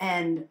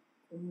 And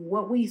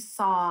what we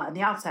saw at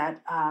the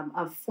outset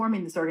of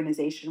forming this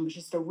organization was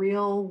just a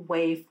real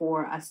way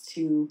for us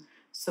to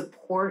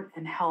support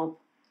and help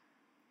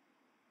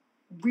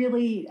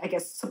really, I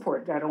guess,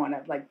 support. I don't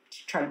want to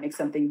try to make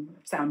something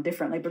sound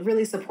differently, but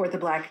really support the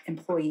Black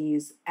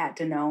employees at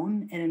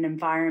Danone in an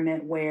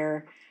environment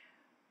where,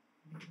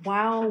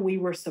 while we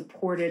were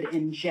supported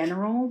in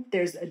general,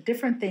 there's a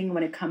different thing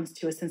when it comes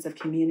to a sense of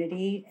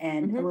community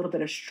and a little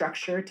bit of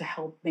structure to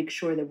help make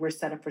sure that we're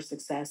set up for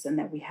success and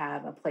that we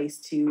have a place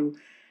to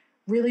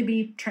really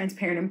be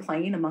transparent and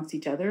plain amongst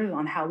each other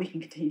on how we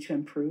can continue to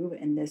improve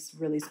in this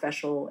really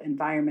special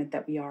environment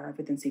that we are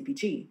within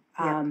CPG.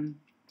 Yeah.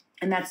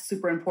 And that's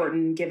super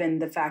important given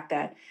the fact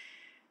that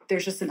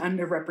there's just an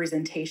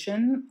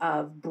underrepresentation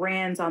of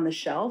brands on the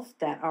shelf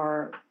that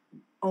are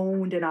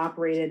owned and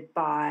operated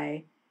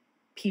by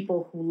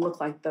people who look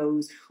like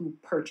those who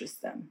purchase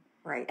them.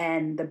 Right.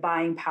 And the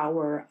buying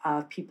power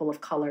of people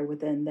of color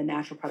within the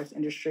natural products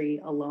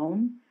industry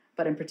alone,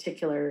 but in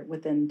particular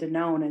within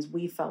Danone, as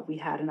we felt we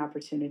had an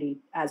opportunity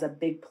as a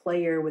big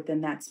player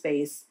within that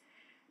space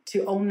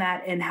to own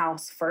that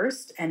in-house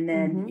first, and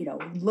then,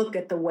 look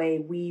at the way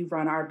we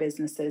run our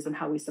businesses and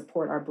how we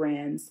support our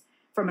brands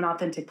from an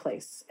authentic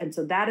place. And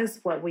so that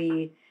is what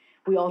we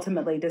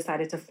ultimately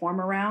decided to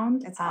form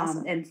around. That's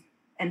awesome.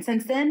 And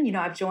since then,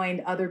 I've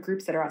joined other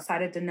groups that are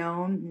outside of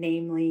Danone,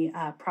 namely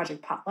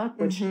Project Potluck,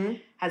 which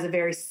has a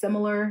very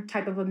similar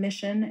type of a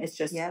mission. It's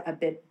just a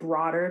bit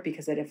broader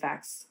because it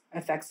affects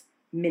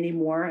many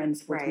more and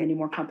supports many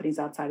more companies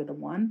outside of the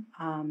one.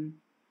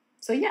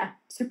 So yeah,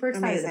 super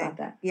excited about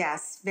that.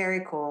 Yes,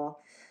 very cool.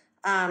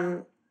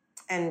 And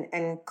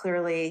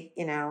clearly,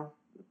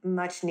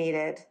 much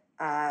needed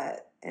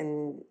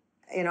in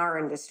our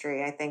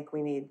industry. I think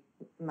we need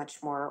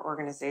much more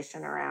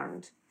organization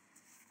around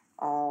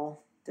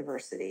all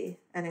diversity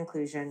and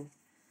inclusion.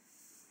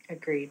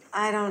 Agreed.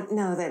 I don't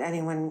know that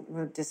anyone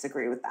would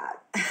disagree with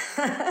that.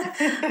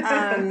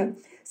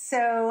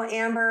 So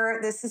Amber,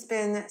 this has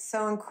been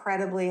so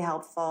incredibly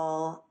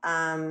helpful.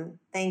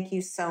 Thank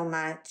you so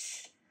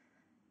much.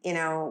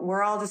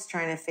 We're all just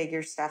trying to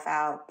figure stuff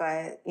out,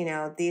 but,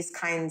 these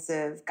kinds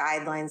of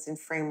guidelines and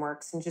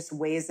frameworks and just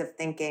ways of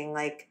thinking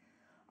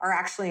are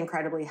actually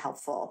incredibly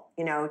helpful.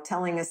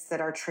 Telling us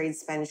that our trade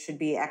spend should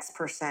be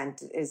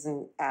X%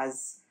 isn't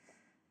as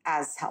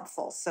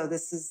helpful. So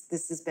this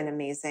has been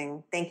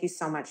amazing. Thank you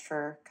so much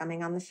for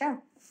coming on the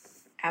show.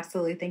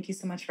 Absolutely. Thank you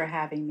so much for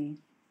having me.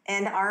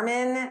 And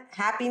Armin,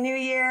 Happy New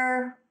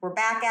Year. We're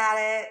back at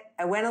it.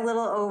 I went a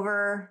little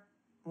over.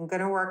 I'm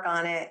going to work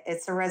on it.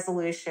 It's a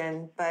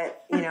resolution,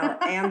 but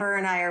Amber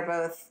and I are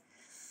both,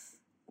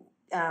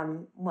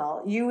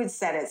 you would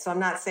said it, so I'm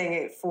not saying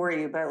it for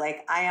you, but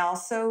I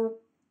also,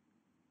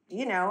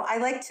 I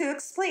like to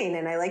explain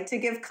and I like to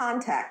give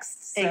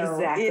context. So,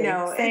 exactly.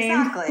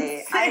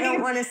 Exactly. Same. I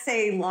don't want to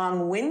say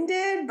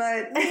long-winded,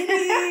 but maybe,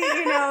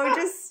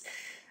 just,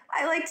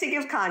 I like to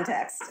give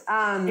context.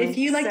 If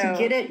you like to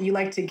get it, you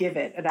like to give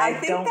it. And I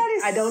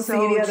don't see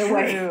any other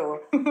way. Oh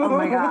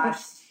my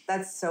gosh.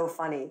 That's so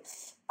funny.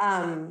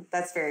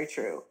 That's very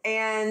true.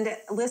 And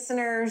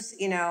listeners,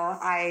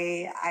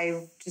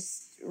 I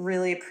just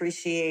really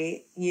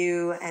appreciate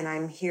you, and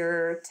I'm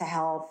here to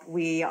help.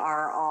 We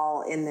are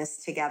all in this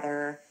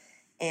together,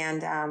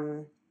 and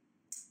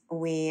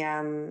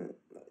we're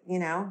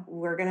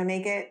gonna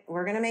make it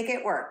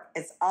work.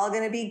 It's all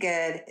gonna be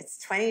good. It's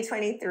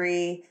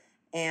 2023,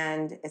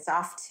 and it's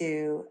off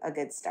to a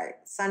good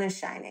start. Sun is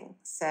shining.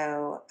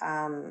 So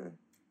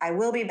I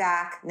will be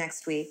back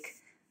next week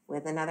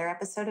with another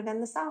episode of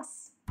In the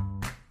Sauce.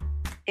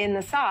 In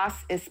the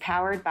Sauce is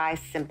powered by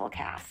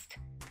Simplecast.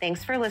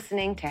 Thanks for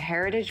listening to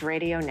Heritage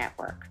Radio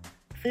Network,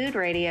 food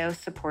radio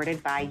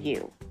supported by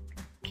you.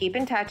 Keep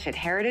in touch at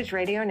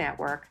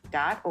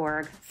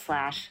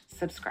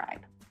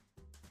heritageradionetwork.org/subscribe.